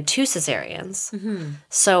I know you had 2 cesareans.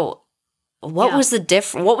 So, what Yeah. was the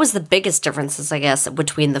What was the biggest differences? I guess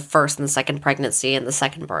between the first and the second pregnancy and the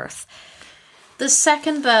second birth. The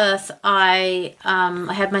second birth, I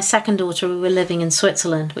had my second daughter. We were living in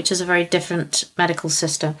Switzerland, which is a very different medical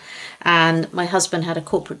system, and my husband had a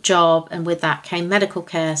corporate job, and with that came medical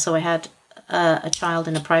care. So I had a child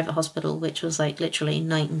in a private hospital, which was like literally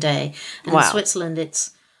night and day. And Wow. in Switzerland,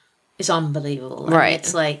 it's unbelievable. And Right.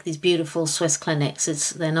 it's like these beautiful Swiss clinics.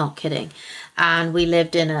 They're not kidding. And we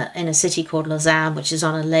lived in a city called Lausanne, which is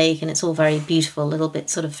on a lake, and it's all very beautiful, a little bit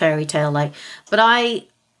sort of fairy tale like. But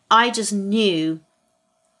I just knew,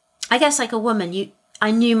 I guess like a woman,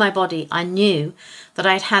 I knew my body. I knew that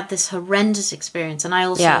I'd had this horrendous experience. And I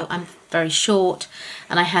also, Yeah. I'm very short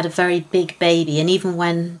and I had a very big baby. And even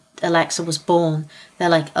when Alexa was born,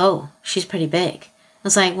 they're like, oh, she's pretty big. I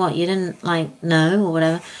was like, what, you didn't like know or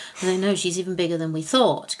whatever? I was like, no, she's even bigger than we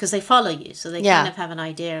thought, because they follow you. So they Yeah. kind of have an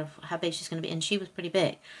idea of how big she's going to be. And she was pretty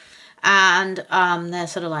big. And they're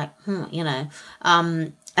sort of like, you know.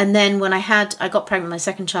 And then when I got pregnant with my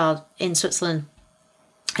second child in Switzerland,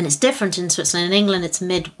 and it's different in Switzerland. In England, it's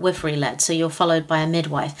midwifery led, so you're followed by a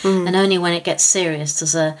midwife. And only when it gets serious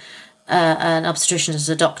does an obstetrician, does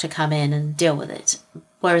a doctor come in and deal with it.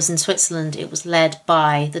 Whereas in Switzerland, it was led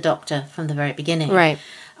by the doctor from the very beginning. Right.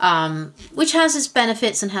 Which has its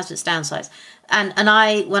benefits and has its downsides. And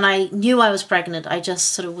when I knew I was pregnant, I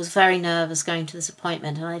just sort of was very nervous going to this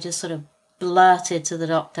appointment, and I just sort of blurted to the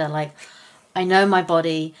doctor, like, I know my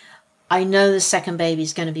body, I know the second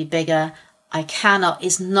baby's going to be bigger,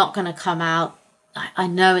 it's not going to come out, I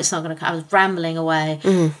know it's not going to come, I was rambling away,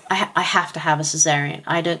 I have to have a cesarean,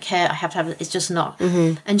 I don't care, I have to have it, it's just not.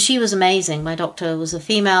 And she was amazing, my doctor was a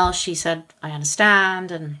female, she said, I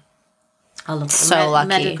understand, and I look at So lucky.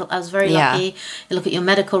 medical. I was very Yeah. lucky. You look at your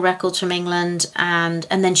medical records from England, and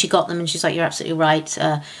then she got them, and she's like, "You're absolutely right.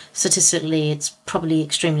 Statistically, it's probably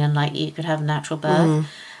extremely unlikely you could have a natural birth."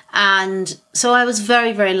 And so I was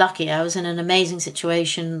very, very lucky. I was in an amazing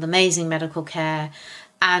situation, with amazing medical care,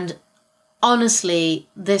 and honestly,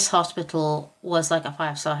 this hospital was like a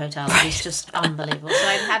 5-star hotel. It was just unbelievable. So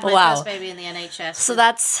I had my Wow. first baby in the NHS. So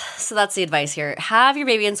that's the advice here. Have your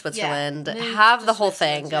baby in Switzerland. move Have to the whole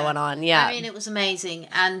thing Switzerland, going on. Yeah. I mean, it was amazing,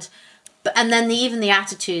 and then even the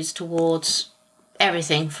attitudes towards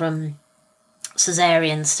everything from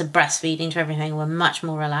cesareans to breastfeeding to everything were much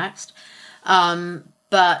more relaxed.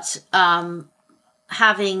 But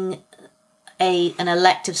having an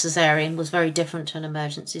elective cesarean was very different to an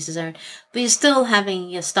emergency cesarean. But you're still having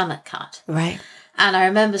your stomach cut. Right. And I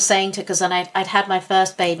remember saying to, because I'd had my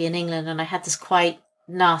first baby in England, and I had this quite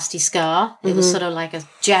nasty scar. It was sort of like a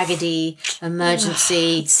jaggedy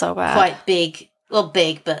emergency, so bad. quite big, well,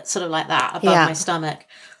 big, but sort of like that above Yeah. my stomach,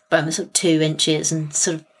 but sort of 2 inches and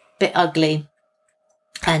sort of a bit ugly.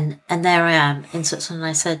 And there I am in Switzerland.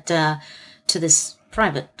 I said to this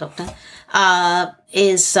private doctor,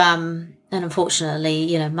 and unfortunately,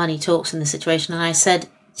 you know, money talks in this situation. And I said,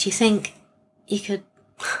 do you think you could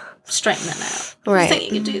straighten that out? Right. Do you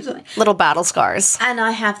think you could do something? Little battle scars. And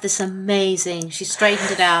I have this amazing, she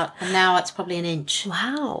straightened it out, and now it's probably an inch.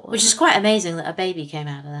 Wow. Which is quite amazing that a baby came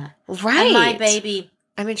out of that. Right. And my baby,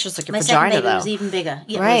 I mean, it's just like your my second vagina, baby though. was even bigger.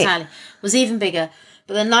 Yeah, Right. exactly. Was even bigger.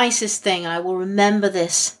 But the nicest thing, I will remember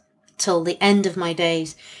this till the end of my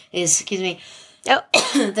days, is, Oh.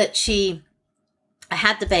 that I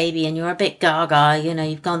had the baby, and you're a bit gaga, you know,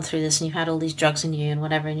 you've gone through this and you've had all these drugs in you and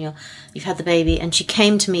whatever, and you've had the baby. And she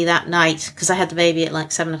came to me that night, because I had the baby at like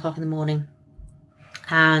 7:00 in the morning.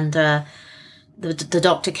 And the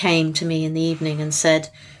doctor came to me in the evening and said,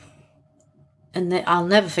 I'll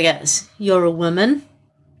never forget this, you're a woman,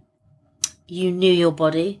 you knew your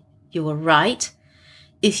body, you were right.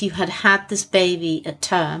 If you had this baby at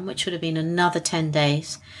term, which would have been another 10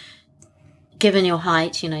 days, given your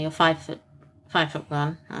height, you know, you're 5'1", 5 foot,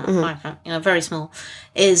 you know, very small,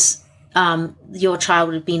 is your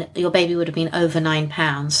baby would have been over 9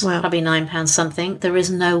 pounds, Wow. probably 9 pounds something. There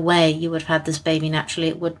is no way you would have had this baby naturally.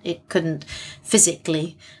 It couldn't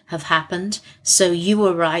physically have happened. So you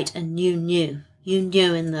were right, and you knew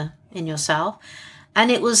in yourself,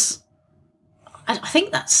 and it was. I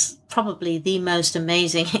think that's probably the most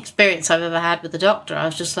amazing experience I've ever had with the doctor. I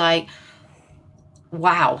was just like,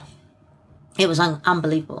 wow. It was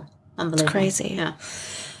unbelievable. Unbelievable. crazy. Yeah.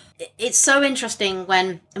 It's so interesting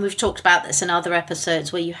and we've talked about this in other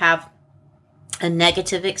episodes, where you have a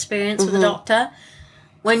negative experience with a doctor.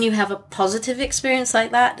 When you have a positive experience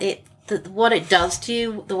like that, what it does to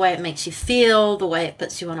you, the way it makes you feel, the way it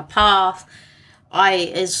puts you on a path,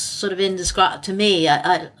 is sort of indescribable to me.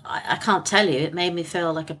 I can't tell you. It made me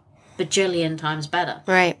feel like a bajillion times better.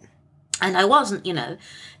 Right. And I wasn't, in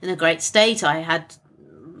a great state. I had,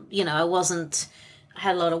 I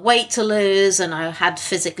had a lot of weight to lose, and I had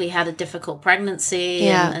physically had a difficult pregnancy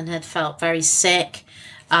and had felt very sick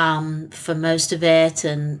for most of it,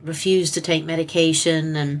 and refused to take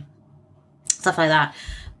medication and stuff like that.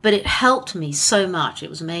 But it helped me so much. It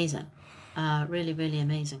was amazing. Really, really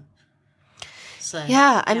amazing. So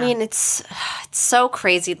Yeah, I mean, it's so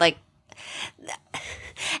crazy. Like,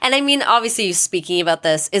 and I mean, obviously, you speaking about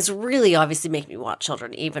this is really obviously making me want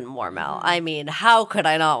children even more, Mel. I mean, how could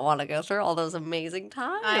I not want to go through all those amazing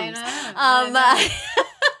times? I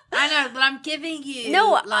know, but I'm giving you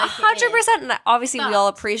No, like 100%. And obviously, we all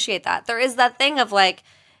appreciate that. There is that thing of like,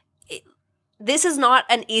 this is not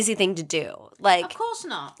an easy thing to do. Like, Of course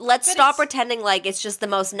not. let's But stop it's- pretending like it's just the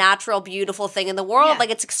most natural, beautiful thing in the world. Yeah.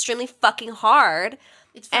 Like, it's extremely fucking hard.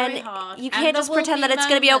 It's very And hard. you And can't there just will pretend be that it's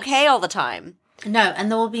going to be moments- okay all the time. No,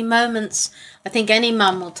 and there will be moments, I think any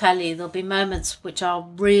mum will tell you, there'll be moments which are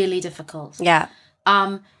really difficult. Yeah.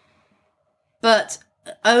 But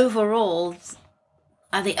overall,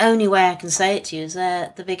 the only way I can say it to you is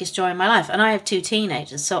they're the biggest joy in my life. And I have 2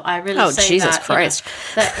 teenagers, so I really Oh, say Jesus that, Christ.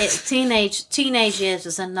 that teenage years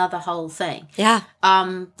is another whole thing. Yeah.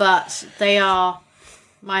 But they are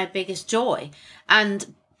my biggest joy.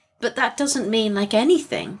 But that doesn't mean, like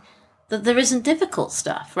anything, that there isn't difficult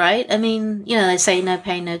stuff, right? I mean, they say no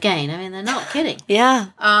pain, no gain. I mean, they're not kidding. Yeah.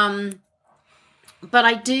 But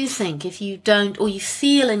I do think if you don't, or you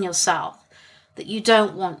feel in yourself that you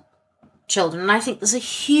don't want children, and I think there's a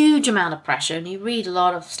huge amount of pressure, and you read a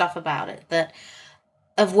lot of stuff about it, that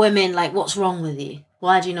of women, like, what's wrong with you?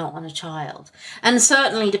 Why do you not want a child? And it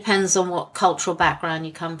certainly depends on what cultural background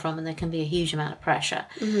you come from, and there can be a huge amount of pressure.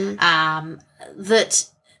 That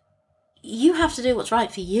you have to do what's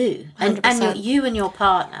right for you, and 100%. you and your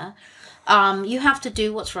partner, you have to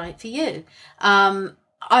do what's right for you.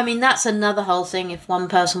 I mean, that's another whole thing. If one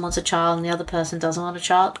person wants a child and the other person doesn't want a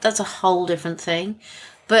child, that's a whole different thing.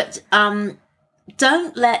 But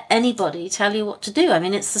don't let anybody tell you what to do. I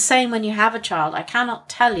mean, it's the same when you have a child. I cannot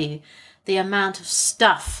tell you the amount of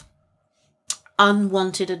stuff,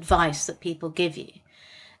 unwanted advice that people give you.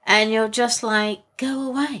 And you're just like, go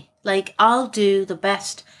away. Like, I'll do the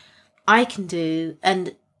best I can do,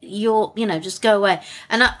 and just go away.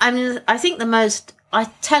 And I mean, I think the most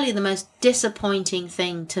disappointing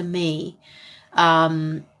thing to me,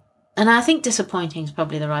 and I think disappointing is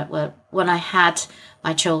probably the right word, when I had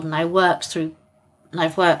my children, I've worked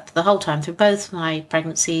the whole time through both my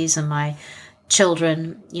pregnancies and my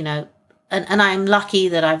children, and I'm lucky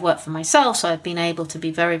that I've worked for myself, so I've been able to be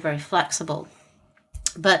very, very flexible.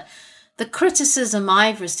 But the criticism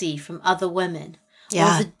I've received from other women,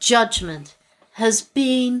 Yeah. or the judgment, has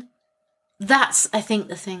been, that's, I think,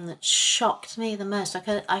 the thing that shocked me the most.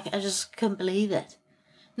 I just couldn't believe it.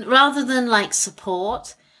 Rather than, like,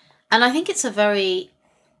 support, and I think it's a very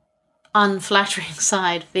unflattering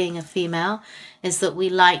side of being a female, is that we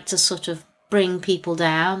like to sort of bring people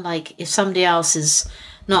down. Like, if somebody else is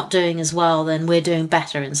not doing as well, then we're doing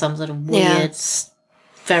better in some sort of weird,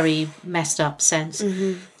 very messed up sense.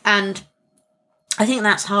 And I think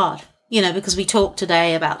that's hard, because we talk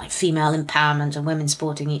today about, like, female empowerment and women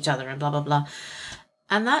supporting each other and blah, blah, blah.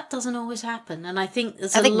 And that doesn't always happen. And I think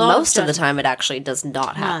there's I think lot most of the judgment. time it actually does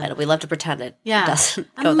not happen. We love to pretend it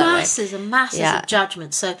doesn't go and that way. masses and masses Yeah. of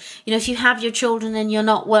judgment. So, if you have your children and you're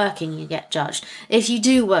not working, you get judged. If you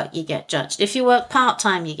do work, you get judged. If you work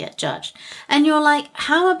part-time, you get judged. And you're like,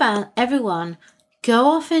 how about everyone go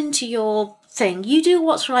off into your thing? You do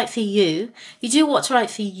what's right for you. You do what's right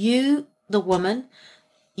for you, the woman,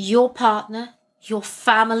 your partner, your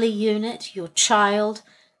family unit, your child.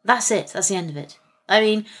 That's it. That's the end of it. I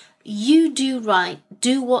mean, you do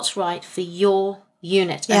what's right for your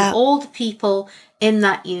unit and all the people in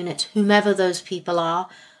that unit, whomever those people are,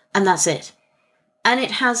 and that's it. And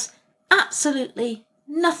it has absolutely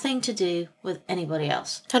nothing to do with anybody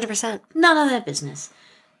else. 100%. None of their business.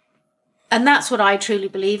 And that's what I truly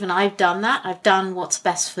believe, and I've done that. I've done what's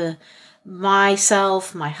best for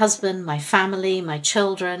myself, my husband, my family, my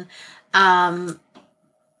children. But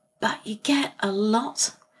you get a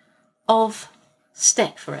lot of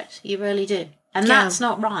stick for it. You really do. And that's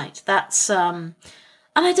not right. That's and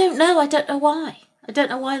I don't know why. I don't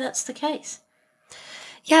know why that's the case.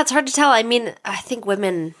 Yeah, it's hard to tell. I mean, I think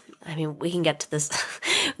women, we can get to this.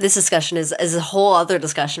 This discussion is a whole other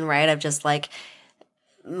discussion, right? Of just like,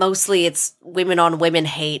 mostly it's women on women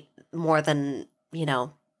hate more than,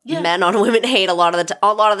 men on women hate a lot of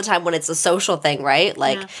the time when it's a social thing, right?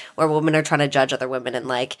 Like Yeah. where women are trying to judge other women, and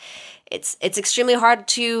like it's extremely hard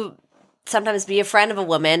to sometimes be a friend of a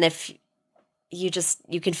woman if you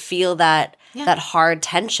can feel that that hard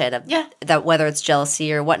tension of that, whether it's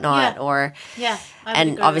jealousy or whatnot, or Yeah. I would and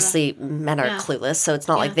agree with obviously men are Yeah. clueless, so it's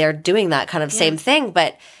not like Yeah. they're doing that kind of same thing,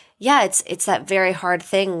 but yeah, it's that very hard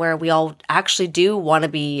thing where we all actually do want to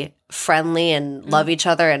be friendly and love each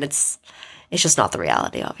other, and it's just not the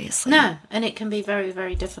reality, obviously. No, and it can be very,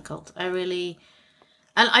 very difficult. I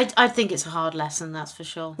think it's a hard lesson, that's for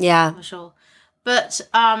sure. Yeah. For sure. But,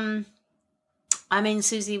 I mean,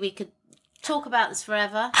 Susie, we could talk about this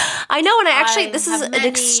forever. I know, and I this is have an many-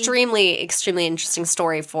 extremely, extremely interesting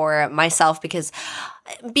story for myself, because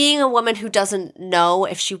being a woman who doesn't know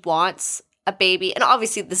if she wants a baby, and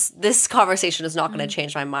obviously this conversation is not going to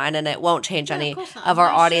change my mind, and it won't change any course not. of our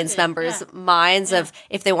Why should audience it? members' Yeah. minds of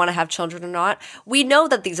if they want to have children or not. We know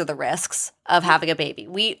that these are the risks of having a baby.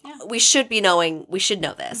 We should be knowing. We should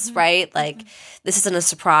know this, right? Like this isn't a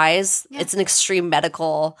surprise. It's an extreme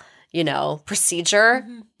medical, procedure,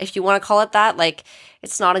 if you want to call it that. Like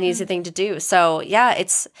it's not an easy thing to do. So yeah,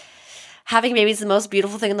 it's having babies is the most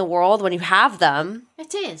beautiful thing in the world when you have them,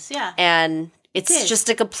 It is, yeah. and it's is. just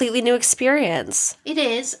a completely new experience. It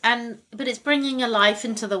is, but it's bringing a life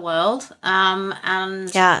into the world, and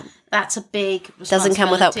Yeah. that's a big Doesn't come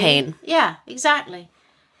without responsibility. pain. Yeah, exactly.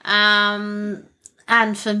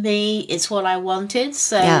 And for me, it's what I wanted.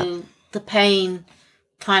 So Yeah. the pain,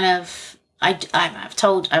 kind of, I've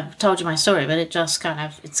told you my story, but it just kind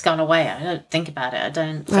of it's gone away. I don't think about it. I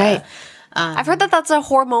don't. Right. I've heard that that's a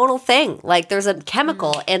hormonal thing. Like there's a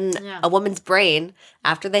chemical in a woman's brain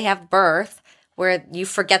after they have birth where you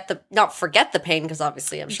not forget the pain, because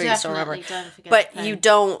obviously I'm sure you still remember, Definitely don't forget but the pain. you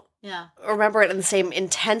don't Yeah. remember it in the same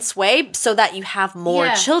intense way, so that you have more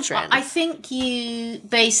Yeah. children. I think you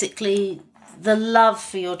basically the love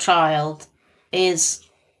for your child is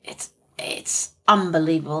it's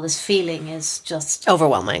unbelievable. This feeling is just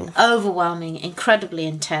Overwhelming. overwhelming, incredibly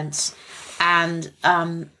intense, and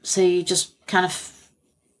so you just kind of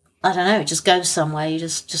I don't know, it just goes somewhere. You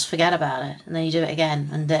just forget about it, and then you do it again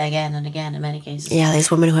and again and again in many cases. Yeah,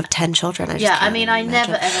 these women who have 10 children. I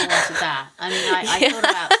Never ever wanted that. I mean, I thought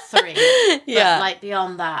about 3. But Yeah. like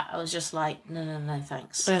beyond that, I was just like, no,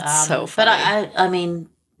 thanks. That's so But funny. I mean,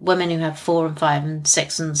 women who have 4 and 5 and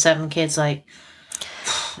 6 and 7 kids, like,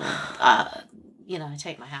 I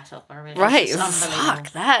take my hat off. I really, Right. it's unbelievable.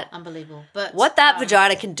 Fuck that. Unbelievable. But What that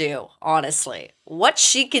vagina can do, honestly. What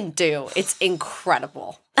she can do, it's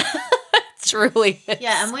incredible. It truly is.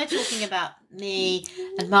 Yeah, and we're talking about me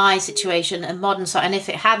and my situation and modern science. And if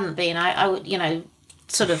it hadn't been, I would,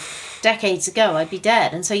 sort of decades ago, I'd be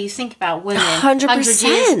dead. And so you think about women 100%. 100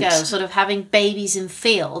 years ago, sort of having babies in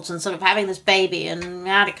fields and sort of having this baby and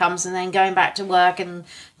out it comes and then going back to work and,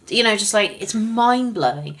 just like it's mind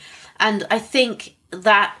blowing. And I think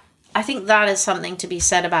that is something to be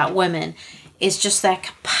said about women, is just their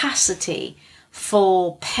capacity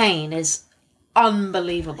for pain is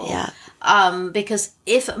unbelievable. Yeah. Because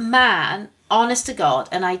if a man, honest to God,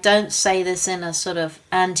 and I don't say this in a sort of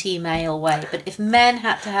anti-male way, but if men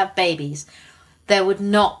had to have babies, there would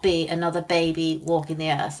not be another baby walking the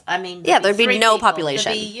earth. I mean, There'd be 3 no people.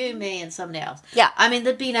 population. There'd be you, me, and somebody else. Yeah. I mean,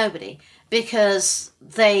 there'd be nobody, because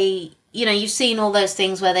they, you've seen all those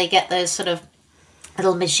things where they get those sort of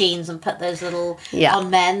little machines and put those little on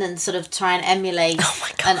men and sort of try and emulate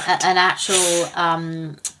an actual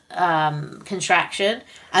contraction,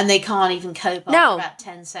 and they can't even cope after about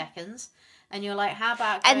 10 seconds. And you're like, how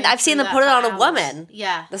about And going I've seen through them that put it for on a hours? woman.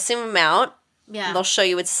 Yeah. The same amount. Yeah. They'll show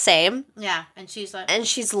you it's the same. Yeah. And she's like, And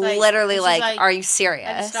she's like- literally and she's like, are you serious?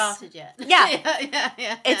 haven't started yet. Yeah.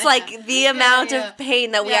 yeah. It's like the amount of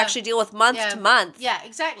pain that we Yeah. actually deal with month to month. Yeah,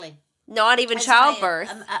 exactly. Not even It's childbirth.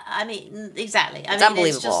 like, I mean, exactly. I It's mean,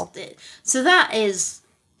 unbelievable. It's just, so that is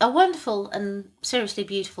a wonderful and seriously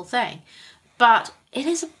beautiful thing, but it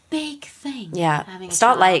is a big thing. Yeah. having a It's not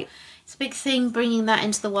child. light. It's a big thing bringing that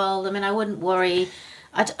into the world. I mean, I wouldn't worry.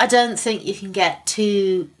 I don't think you can get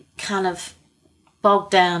too kind of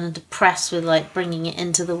bogged down and depressed with like bringing it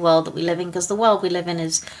into the world that we live in, because the world we live in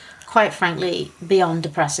is quite frankly beyond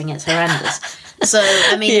depressing. It's horrendous. So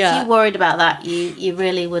I mean, Yeah. if you worried about that, you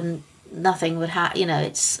really wouldn't. Nothing would happen.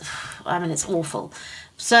 It's awful.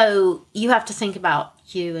 So you have to think about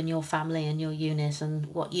you and your family and your unit and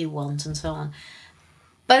what you want and so on.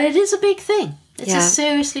 But it is a big thing. It's a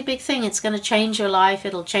seriously big thing. It's going to change your life.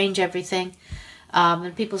 It'll change everything.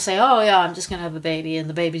 And people say, "Oh yeah, I'm just going to have a baby, and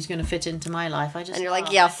the baby's going to fit into my life." And you're like,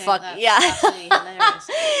 laugh. yeah, I think fuck, that's yeah. absolutely hilarious.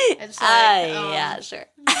 It's like, Yeah, sure.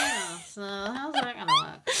 yeah, so how's that going to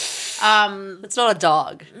work? It's not a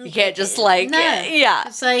dog. You can't just like, No. yeah.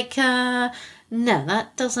 It's like, no,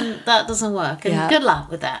 that doesn't work. And Yeah. good luck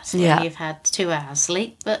with that. When Yeah. you've had 2 hours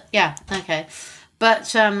sleep. But yeah, okay.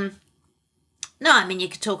 But no, I mean, you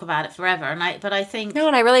could talk about it forever. But I think No,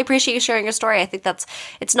 and I really appreciate you sharing your story. I think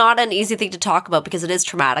it's not an easy thing to talk about because it is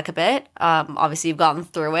traumatic a bit. Obviously, you've gone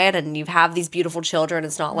through it and you have these beautiful children.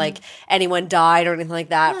 It's not like anyone died or anything like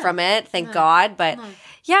that from it, thank God. But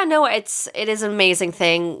yeah, no, it is an amazing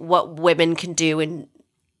thing what women can do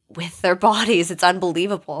with their bodies. It's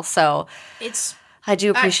unbelievable. So it's I do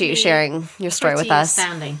appreciate you actually sharing your story with pretty us.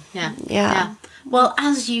 astounding. Yeah. Yeah. Well,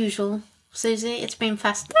 as usual, Susie, it's been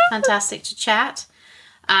fantastic to chat,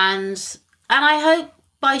 and I hope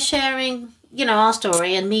by sharing, our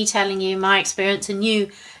story and me telling you my experience, and you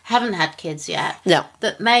haven't had kids yet, No.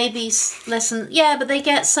 that maybe listen. Yeah, but they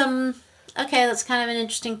get some. Okay, that's kind of an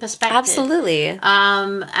interesting perspective. Absolutely.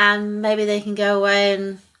 And maybe they can go away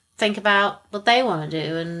and think about what they want to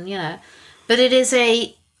do, and but it is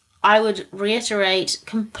I would reiterate,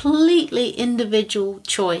 completely individual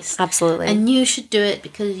choice. Absolutely. And you should do it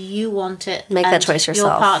because you want it. Make that And choice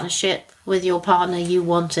yourself. Your partnership with your partner, you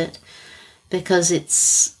want it because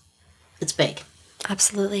it's big.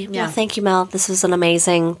 Absolutely. Yeah. Well, thank you, Mel. This was an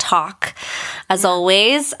amazing talk, as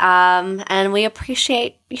always. And we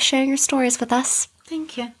appreciate you sharing your stories with us.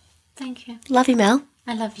 Thank you. Thank you. Love you, Mel.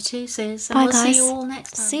 I love you too, Sis. And Bye, we'll guys. see you all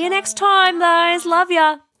next time. See you next time, guys. Love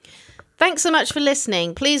ya. Thanks so much for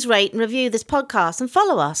listening. Please rate and review this podcast and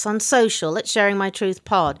follow us on social at Sharing My Truth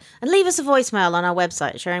Pod, and leave us a voicemail on our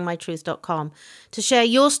website, sharingmytruth.com, to share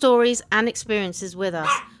your stories and experiences with us.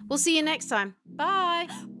 We'll see you next time. Bye.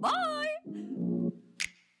 Bye.